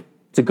invited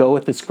to go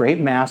with this great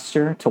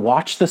master to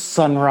watch the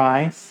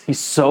sunrise. He's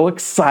so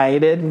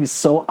excited. He's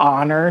so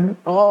honored.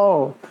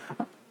 Oh,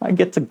 I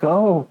get to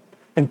go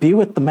and be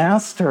with the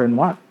master and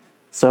what?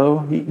 So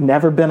he'd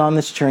never been on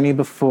this journey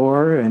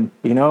before. And,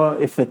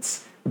 if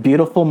it's a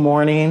beautiful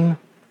morning,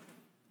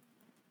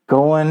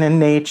 going in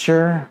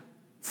nature,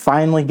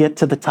 finally get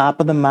to the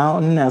top of the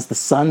mountain as the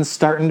sun's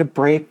starting to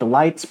break, the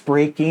light's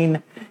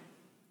breaking,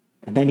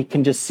 and then you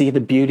can just see the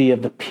beauty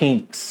of the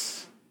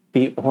pinks,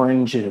 the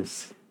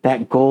oranges,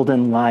 that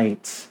golden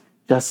light,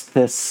 just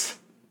this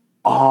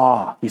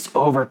awe. He's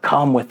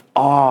overcome with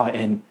awe.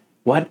 And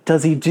what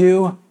does he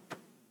do?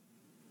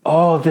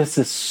 Oh, this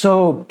is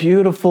so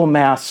beautiful,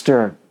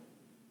 Master.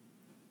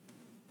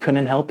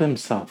 Couldn't help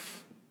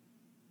himself.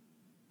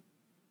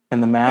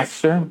 And the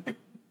master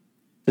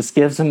just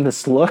gives him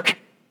this look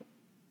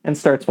and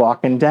starts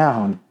walking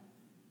down.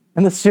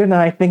 And the student,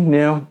 I think,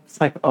 knew.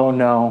 It's like, oh,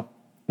 no.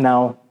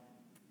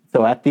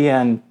 So at the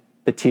end,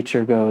 the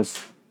teacher goes,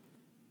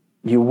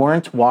 you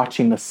weren't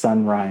watching the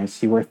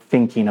sunrise. You were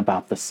thinking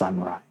about the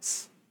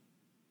sunrise.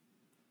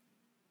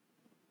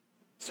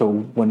 So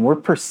when we're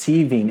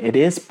perceiving, it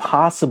is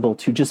possible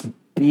to just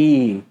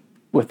be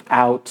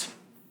without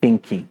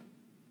thinking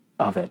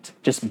of it.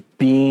 Just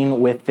being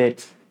with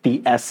it,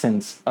 the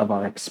essence of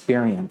our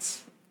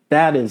experience.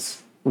 That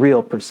is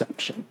real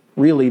perception,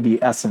 really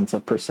the essence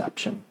of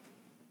perception.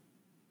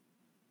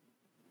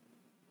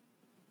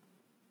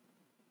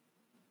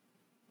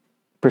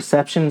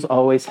 Perceptions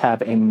always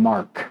have a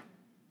mark.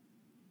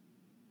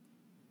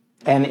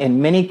 And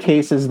in many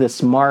cases,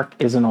 this mark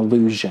is an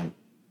illusion.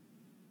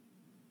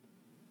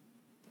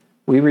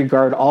 We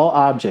regard all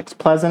objects,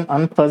 pleasant,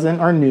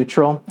 unpleasant, or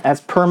neutral, as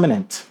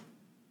permanent,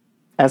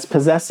 as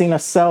possessing a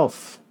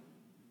self,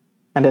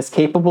 and as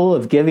capable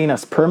of giving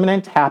us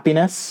permanent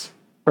happiness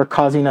or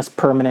causing us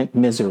permanent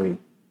misery.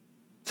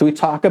 So we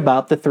talk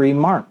about the three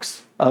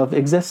marks of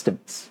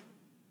existence.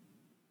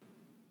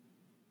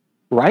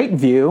 Right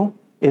view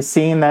is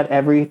seeing that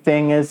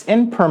everything is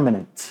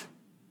impermanent.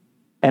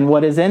 And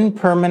what is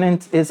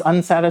impermanent is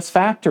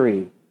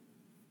unsatisfactory.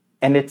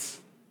 And it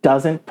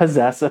doesn't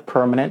possess a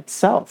permanent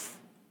self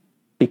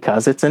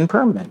because it's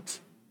impermanent.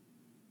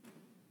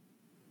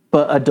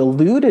 But a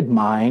deluded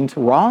mind,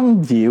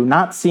 wrong view,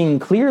 not seeing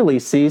clearly,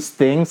 sees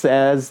things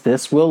as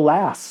this will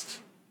last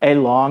a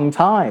long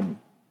time.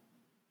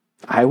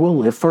 I will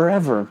live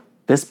forever.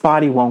 This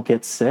body won't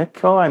get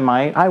sick. Oh, I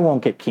might. I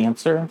won't get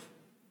cancer.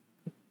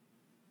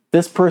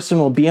 This person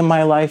will be in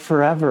my life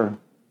forever.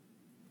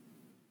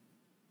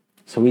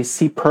 So we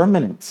see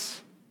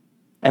permanence.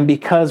 And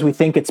because we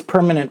think it's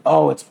permanent,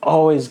 oh, it's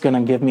always going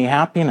to give me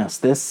happiness.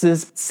 This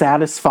is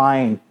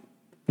satisfying.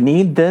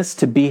 Need this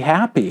to be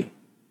happy.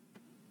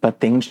 But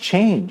things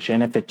change.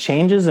 And if it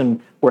changes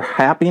and where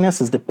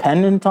happiness is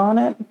dependent on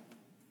it,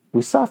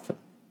 we suffer.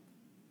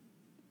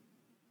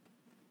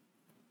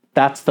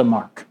 That's the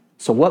mark.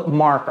 So what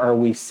mark are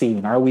we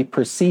seeing? Are we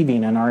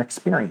perceiving in our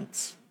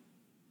experience?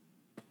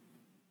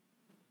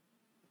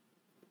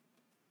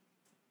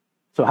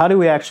 So how do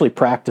we actually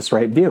practice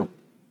right view?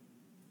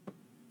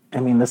 I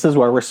mean, this is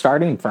where we're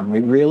starting from. We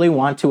really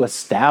want to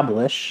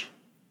establish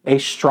a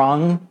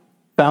strong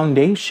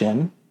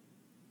foundation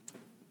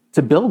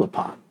to build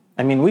upon.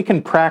 I mean, we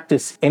can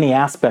practice any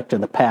aspect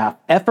of the path.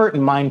 Effort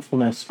and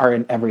mindfulness are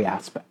in every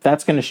aspect.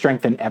 That's going to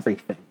strengthen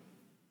everything.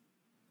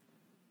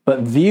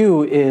 But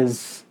view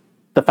is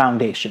the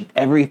foundation.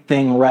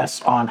 Everything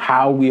rests on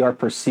how we are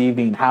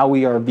perceiving, how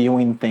we are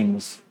viewing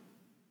things.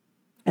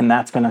 And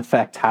that's going to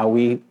affect how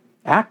we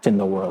act in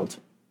the world.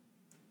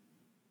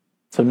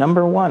 So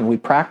number one, we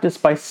practice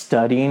by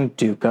studying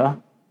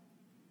dukkha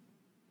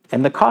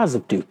and the cause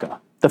of dukkha,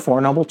 the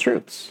Four Noble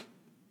Truths.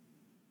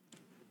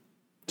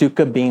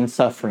 Dukkha being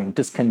suffering,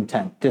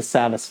 discontent,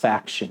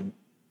 dissatisfaction,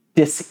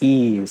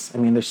 dis-ease. I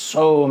mean, there's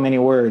so many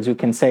words we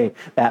can say.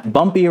 That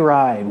bumpy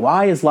ride.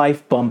 Why is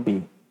life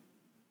bumpy?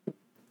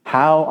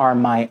 How are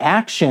my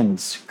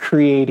actions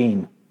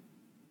creating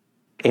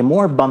a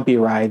more bumpy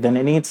ride than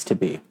it needs to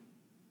be?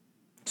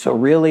 So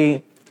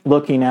really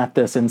looking at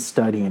this and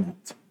studying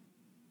it.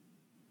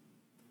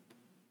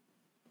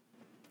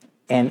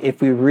 And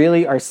if we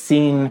really are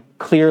seeing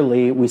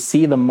clearly, we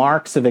see the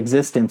marks of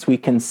existence, we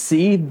can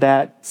see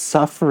that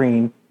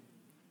suffering,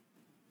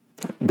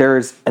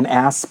 there's an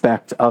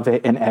aspect of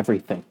it in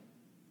everything.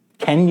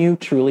 Can you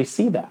truly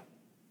see that?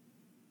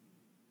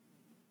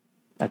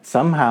 That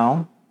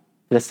somehow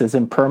this is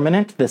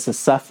impermanent, this is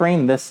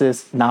suffering, this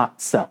is not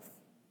self.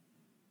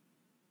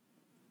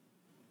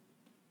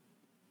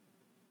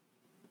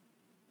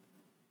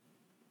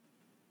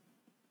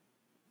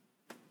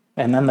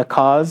 And then the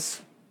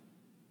cause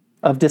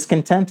of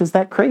discontent is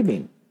that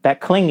craving, that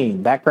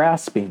clinging, that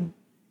grasping.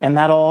 And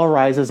that all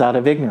arises out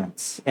of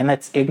ignorance. And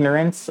it's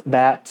ignorance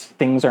that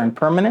things are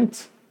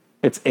impermanent.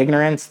 It's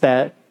ignorance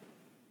that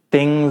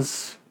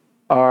things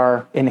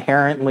are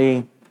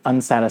inherently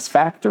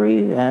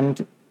unsatisfactory,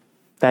 and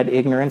that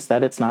ignorance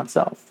that it's not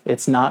self.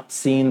 It's not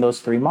seeing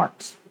those three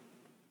marks.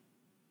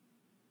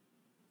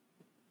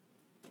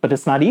 But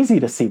it's not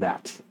easy to see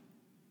that.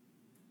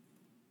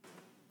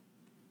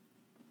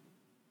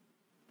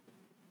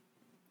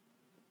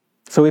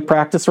 So we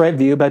practice right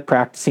view by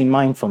practicing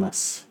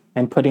mindfulness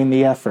and putting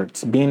the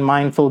effort, being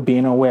mindful,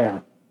 being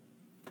aware,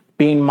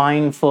 being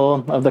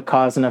mindful of the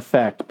cause and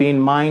effect, being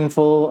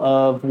mindful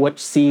of which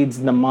seeds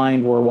in the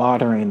mind we're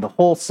watering, the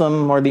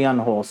wholesome or the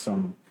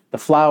unwholesome, the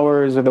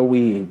flowers or the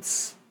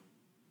weeds.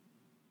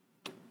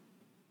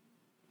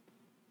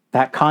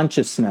 That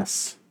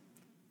consciousness.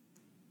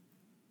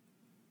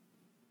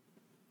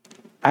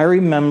 I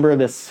remember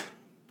this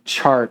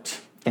chart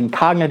in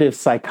cognitive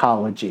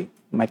psychology,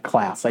 my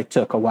class I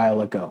took a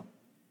while ago.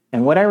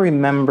 And what I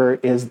remember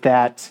is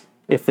that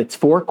if it's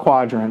 4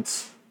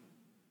 quadrants,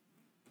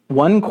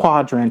 one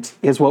quadrant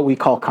is what we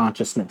call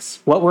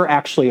consciousness, what we're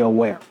actually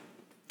aware.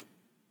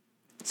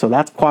 So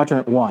that's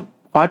quadrant 1.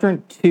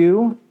 Quadrant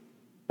 2,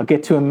 I'll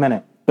get to in a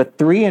minute. But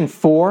 3 and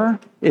 4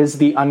 is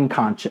the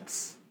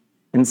unconscious.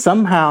 And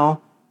somehow,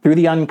 through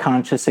the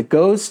unconscious, it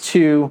goes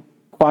to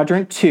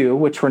quadrant 2,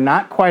 which we're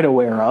not quite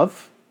aware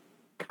of,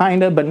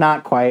 kind of, but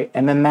not quite,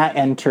 and then that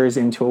enters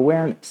into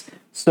awareness.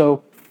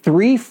 So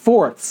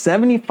 3/4,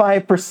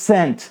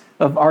 75%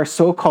 of our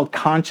so-called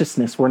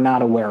consciousness we're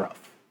not aware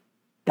of.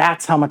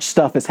 That's how much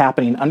stuff is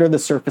happening under the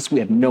surface we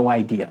have no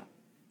idea.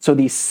 So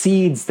these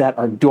seeds that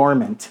are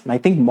dormant, and I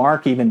think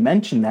Mark even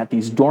mentioned that,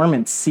 these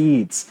dormant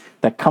seeds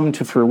that come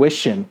to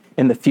fruition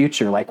in the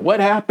future. Like, what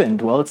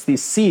happened? Well, it's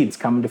these seeds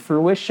come to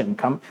fruition,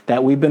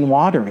 that we've been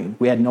watering.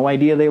 We had no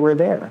idea they were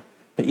there.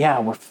 But yeah,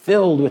 we're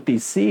filled with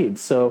these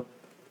seeds. So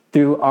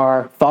through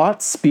our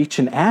thoughts, speech,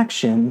 and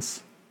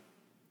actions,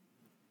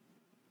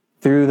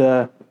 through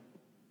the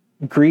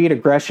greed,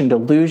 aggression,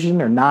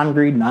 delusion, or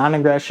non-greed,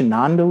 non-aggression,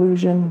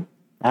 non-delusion,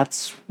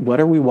 that's what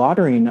are we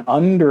watering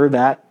under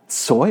that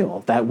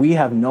soil that we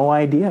have no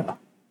idea.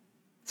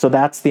 So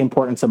that's the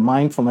importance of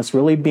mindfulness,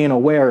 really being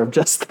aware of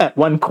just that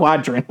one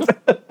quadrant.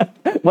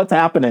 What's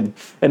happening?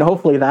 And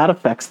hopefully that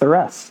affects the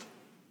rest.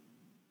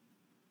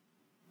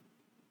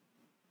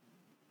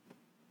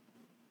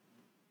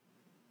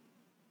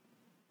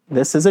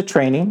 This is a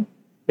training.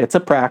 It's a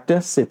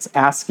practice. It's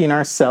asking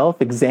ourselves,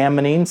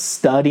 examining,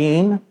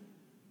 studying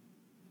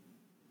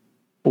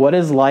what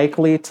is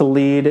likely to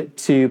lead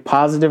to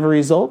positive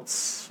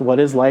results, what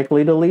is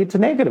likely to lead to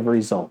negative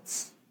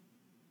results.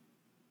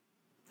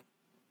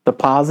 The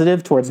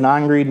positive towards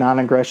non-greed,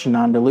 non-aggression,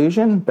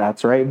 non-delusion,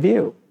 that's right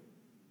view.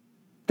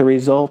 The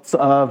results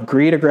of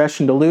greed,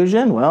 aggression,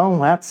 delusion, well,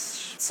 that's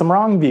some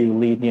wrong view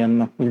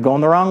leading you. You're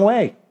going the wrong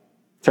way.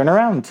 Turn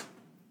around.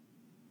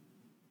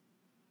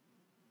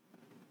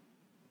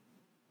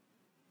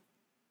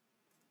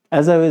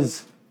 As I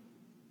was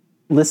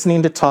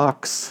listening to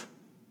talks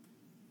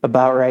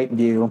about right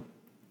view,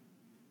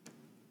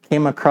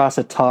 came across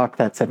a talk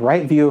that said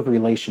right view of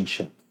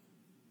relationship.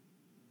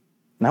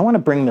 And I want to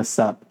bring this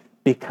up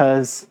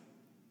because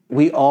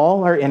we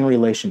all are in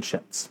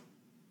relationships.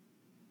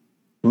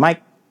 You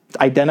might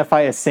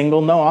identify as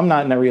single. No, I'm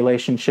not in a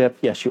relationship.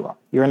 Yes, you are.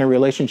 You're in a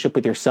relationship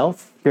with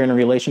yourself. You're in a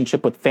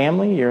relationship with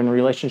family. You're in a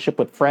relationship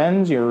with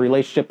friends. You're in a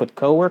relationship with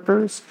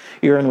coworkers.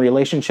 You're in a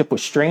relationship with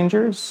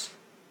strangers.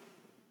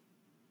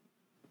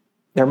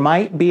 There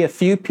might be a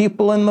few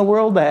people in the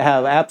world that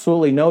have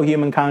absolutely no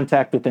human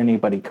contact with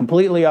anybody,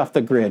 completely off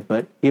the grid,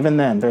 but even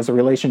then, there's a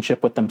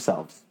relationship with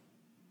themselves.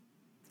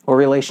 Or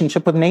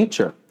relationship with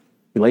nature,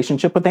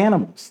 relationship with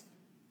animals.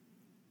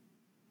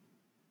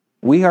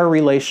 We are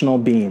relational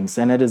beings,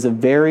 and it is a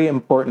very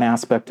important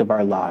aspect of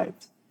our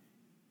lives.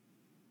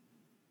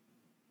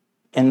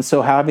 And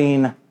so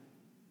having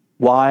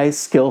wise,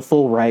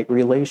 skillful, right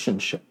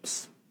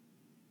relationships,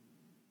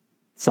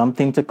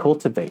 something to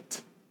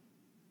cultivate.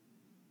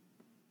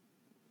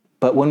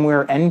 But when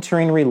we're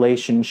entering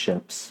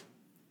relationships,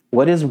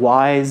 what is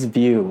wise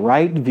view,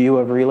 right view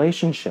of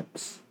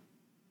relationships?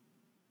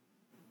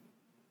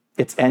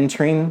 It's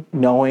entering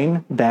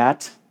knowing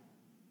that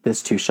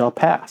this too shall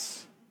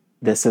pass.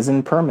 This is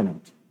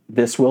impermanent.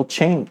 This will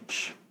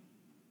change.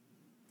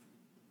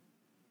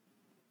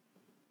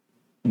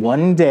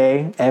 One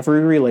day, every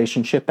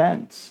relationship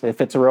ends.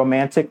 If it's a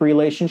romantic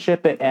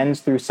relationship, it ends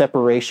through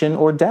separation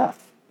or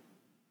death.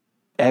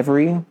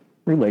 Every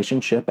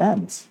relationship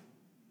ends.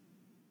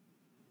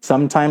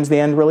 Sometimes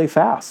they end really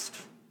fast.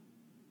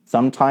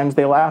 Sometimes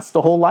they last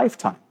a whole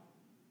lifetime.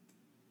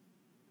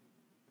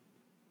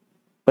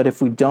 But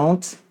if we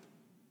don't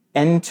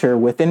enter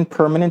with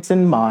impermanence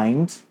in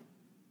mind,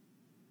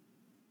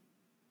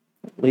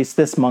 at least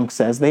this monk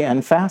says, they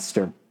end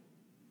faster.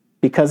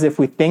 Because if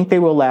we think they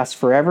will last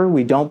forever,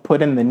 we don't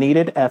put in the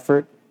needed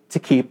effort to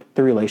keep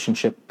the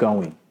relationship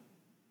going.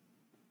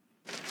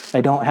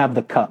 I don't have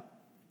the cup.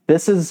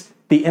 This is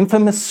the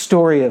infamous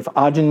story of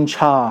Ajahn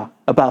Chah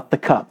about the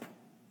cup.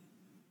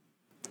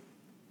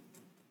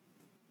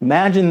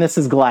 Imagine this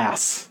is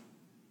glass.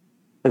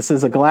 This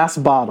is a glass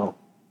bottle.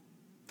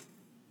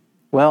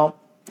 Well,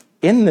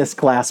 in this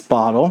glass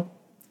bottle,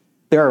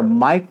 there are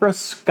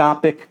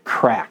microscopic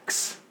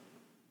cracks.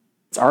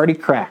 It's already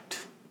cracked.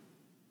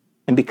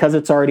 And because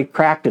it's already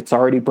cracked, it's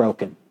already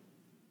broken.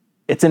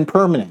 It's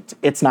impermanent.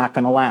 It's not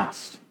going to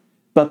last.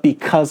 But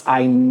because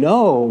I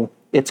know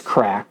it's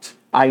cracked,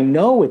 I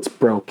know it's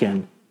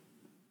broken,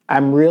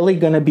 I'm really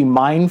going to be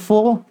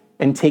mindful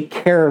and take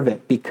care of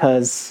it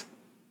because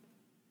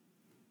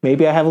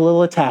maybe I have a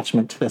little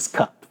attachment to this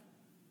cup,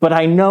 but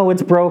I know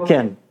it's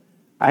broken.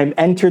 I've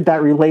entered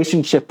that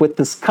relationship with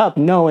this cup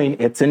knowing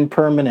it's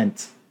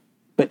impermanent.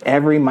 But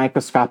every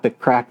microscopic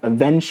crack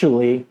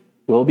eventually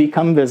will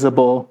become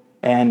visible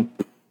and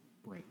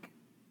break.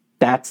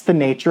 That's the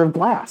nature of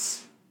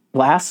glass.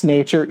 Glass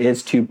nature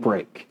is to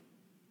break.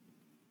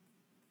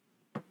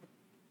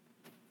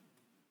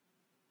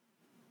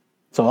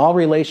 So all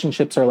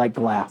relationships are like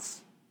glass.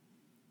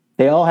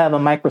 They all have a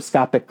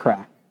microscopic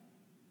crack.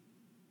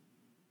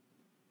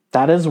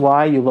 That is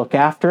why you look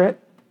after it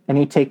and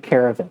you take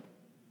care of it.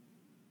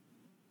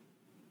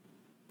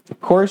 Of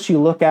course, you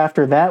look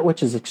after that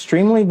which is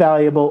extremely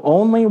valuable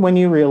only when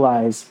you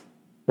realize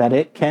that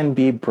it can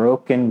be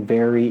broken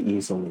very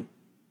easily.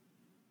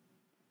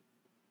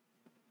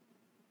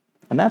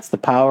 And that's the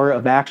power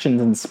of actions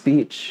and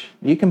speech.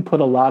 You can put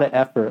a lot of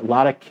effort, a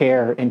lot of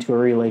care into a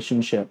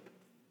relationship,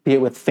 be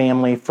it with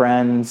family,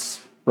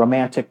 friends,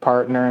 romantic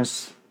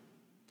partners,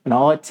 and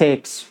all it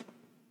takes,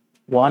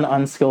 one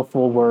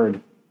unskillful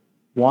word,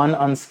 one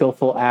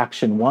unskillful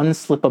action, one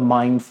slip of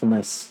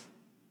mindfulness,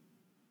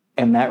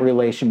 and that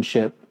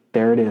relationship,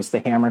 there it is, the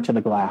hammer to the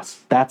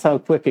glass. That's how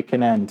quick it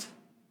can end,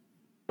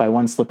 by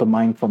one slip of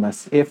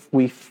mindfulness, if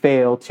we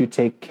fail to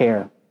take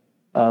care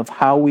of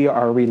how we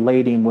are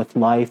relating with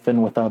life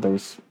and with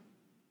others.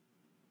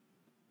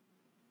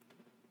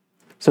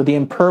 So the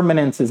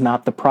impermanence is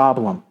not the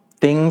problem.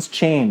 Things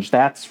change.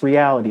 That's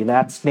reality.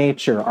 That's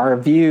nature. Our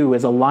view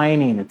is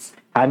aligning. It's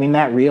having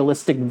that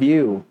realistic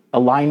view,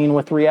 aligning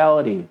with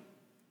reality.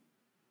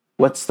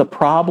 What's the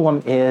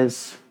problem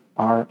is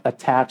our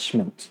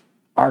attachment,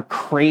 our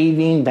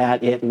craving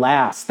that it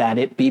lasts, that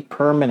it be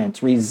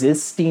permanent,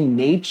 resisting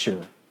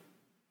nature,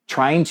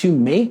 trying to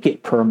make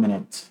it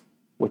permanent,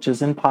 which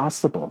is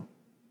impossible.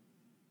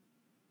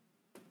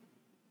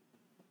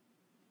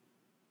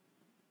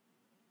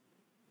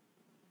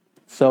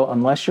 So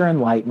unless you're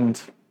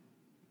enlightened,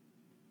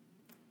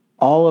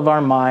 all of our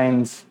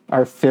minds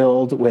are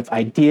filled with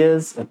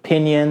ideas,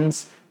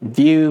 opinions,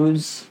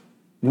 views,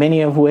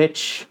 many of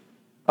which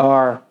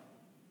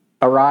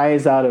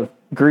arise out of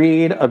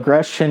greed,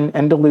 aggression,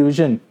 and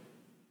delusion.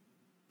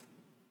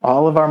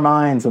 All of our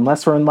minds,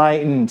 unless we're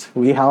enlightened,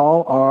 we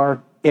all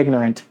are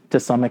ignorant to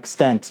some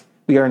extent.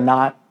 We are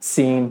not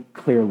seeing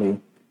clearly.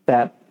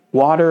 That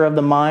water of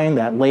the mind,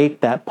 that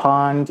lake, that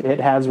pond, it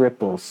has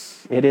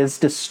ripples. It is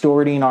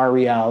distorting our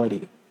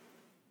reality.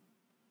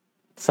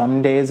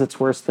 Some days it's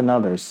worse than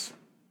others.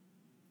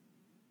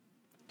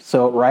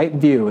 So right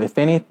view, if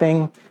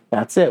anything,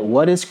 that's it.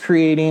 What is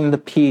creating the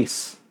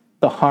peace,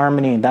 the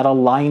harmony, that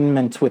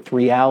alignment with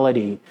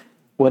reality?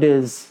 What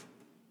is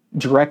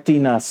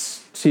directing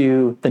us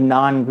to the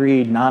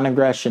non-greed,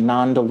 non-aggression,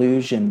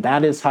 non-delusion?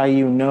 That is how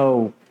you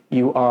know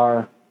you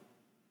are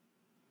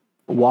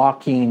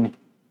walking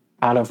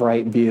out of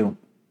right view.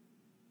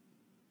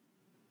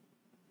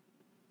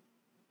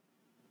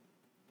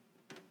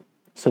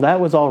 So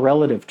that was all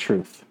relative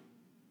truth.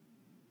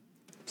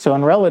 So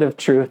in relative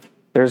truth,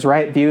 there's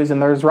right views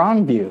and there's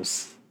wrong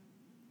views.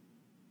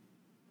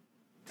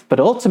 But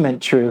ultimate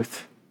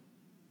truth,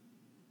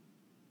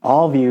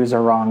 all views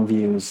are wrong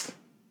views.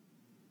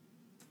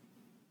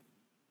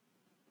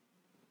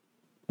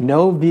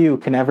 No view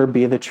can ever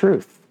be the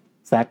truth.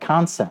 It's that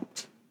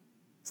concept.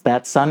 It's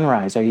that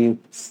sunrise. Are you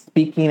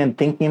speaking and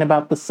thinking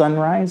about the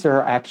sunrise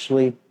or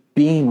actually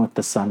being with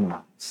the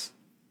sunrise?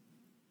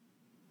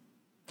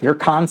 Your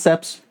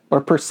concepts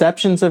or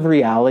perceptions of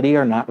reality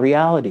are not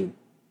reality.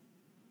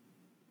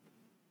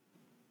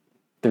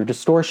 They're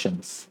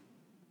distortions.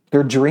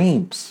 They're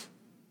dreams.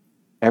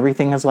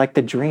 Everything is like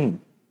the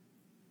dream.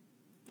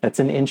 That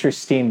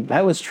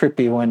was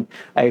trippy when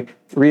I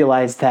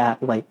realized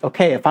that, like,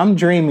 okay, if I'm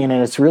dreaming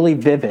and it's really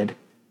vivid,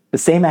 the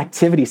same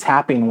activity's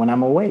happening when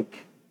I'm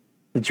awake.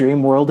 The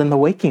dream world and the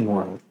waking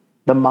world.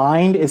 The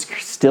mind is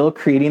still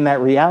creating that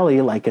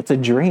reality like it's a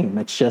dream.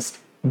 It's just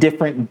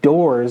different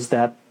doors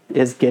that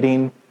is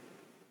getting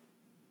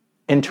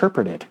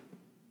interpreted.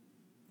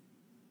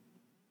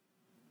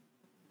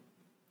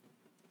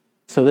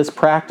 So this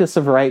practice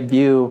of right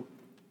view,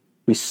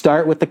 we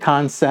start with the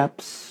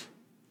concepts,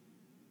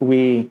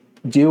 we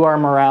do our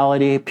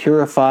morality,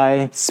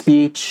 purify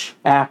speech,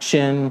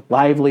 action,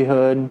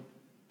 livelihood,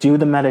 do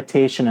the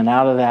meditation, and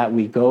out of that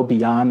we go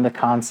beyond the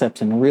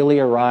concepts and really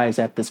arise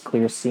at this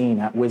clear seeing,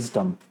 at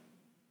wisdom.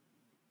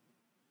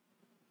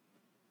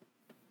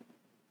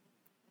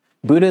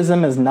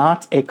 Buddhism is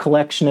not a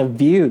collection of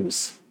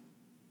views.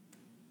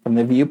 From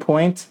the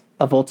viewpoint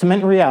of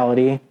ultimate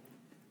reality,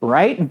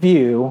 right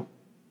view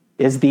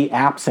is the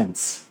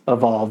absence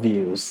of all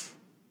views.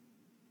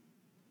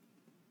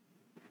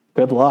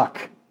 Good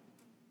luck.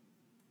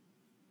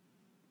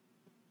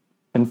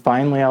 And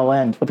finally, I'll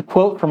end with a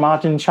quote from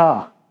Ajahn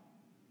Chah.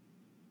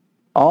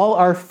 All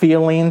our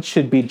feelings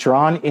should be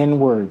drawn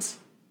inwards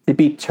to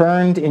be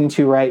turned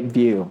into right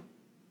view.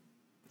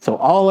 So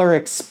all our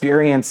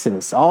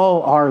experiences,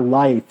 all our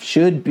life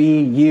should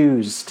be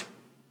used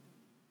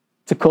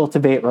to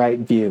cultivate right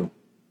view.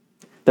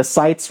 The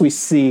sights we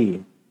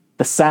see,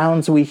 the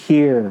sounds we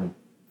hear,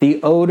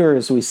 the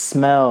odors we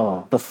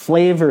smell, the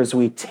flavors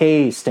we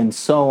taste, and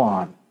so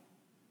on.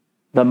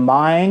 The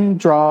mind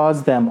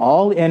draws them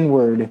all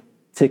inward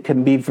to be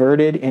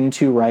converted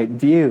into right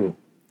view.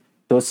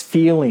 Those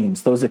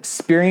feelings, those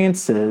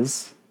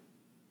experiences,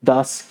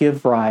 thus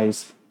give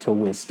rise to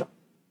wisdom.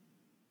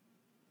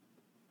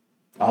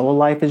 All of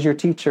life is your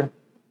teacher.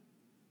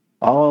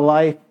 All of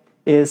life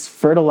is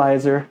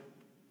fertilizer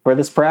for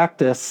this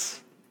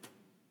practice.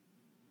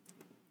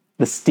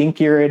 The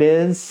stinkier it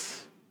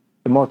is,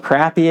 the more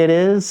crappy it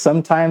is,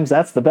 sometimes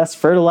that's the best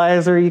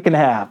fertilizer you can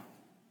have.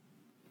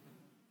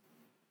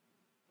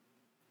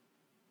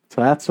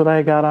 So that's what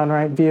I got on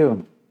right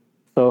view.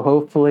 So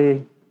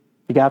hopefully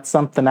you got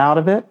something out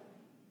of it.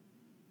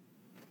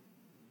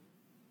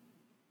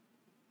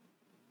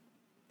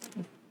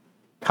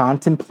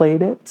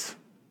 Contemplate it,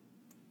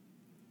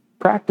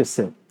 practice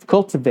it,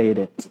 cultivate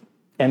it.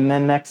 And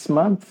then next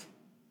month,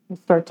 we'll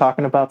start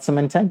talking about some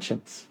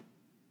intentions.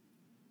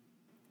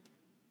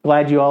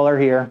 Glad you all are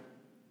here.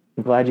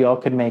 I'm glad you all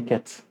could make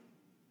it.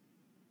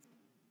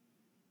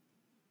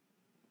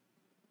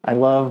 I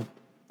love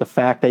the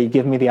fact that you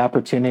give me the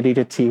opportunity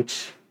to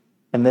teach,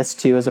 and this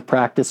too is a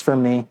practice for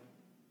me.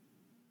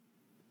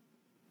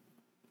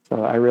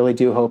 So I really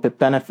do hope it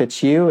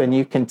benefits you, and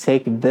you can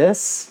take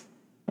this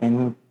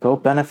and go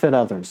benefit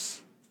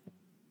others.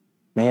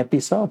 May it be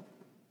so.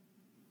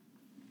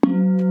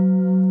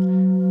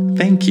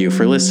 Thank you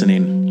for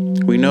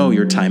listening. We know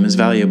your time is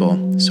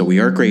valuable, so we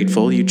are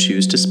grateful you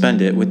choose to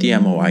spend it with the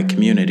MOI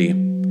community.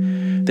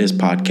 This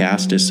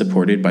podcast is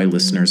supported by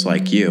listeners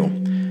like you.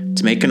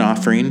 To make an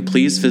offering,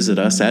 please visit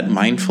us at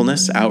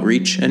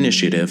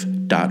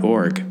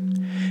mindfulnessoutreachinitiative.org.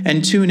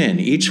 And tune in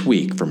each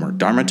week for more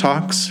Dharma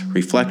talks,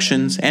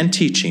 reflections, and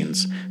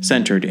teachings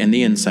centered in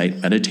the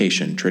Insight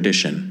meditation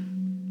tradition.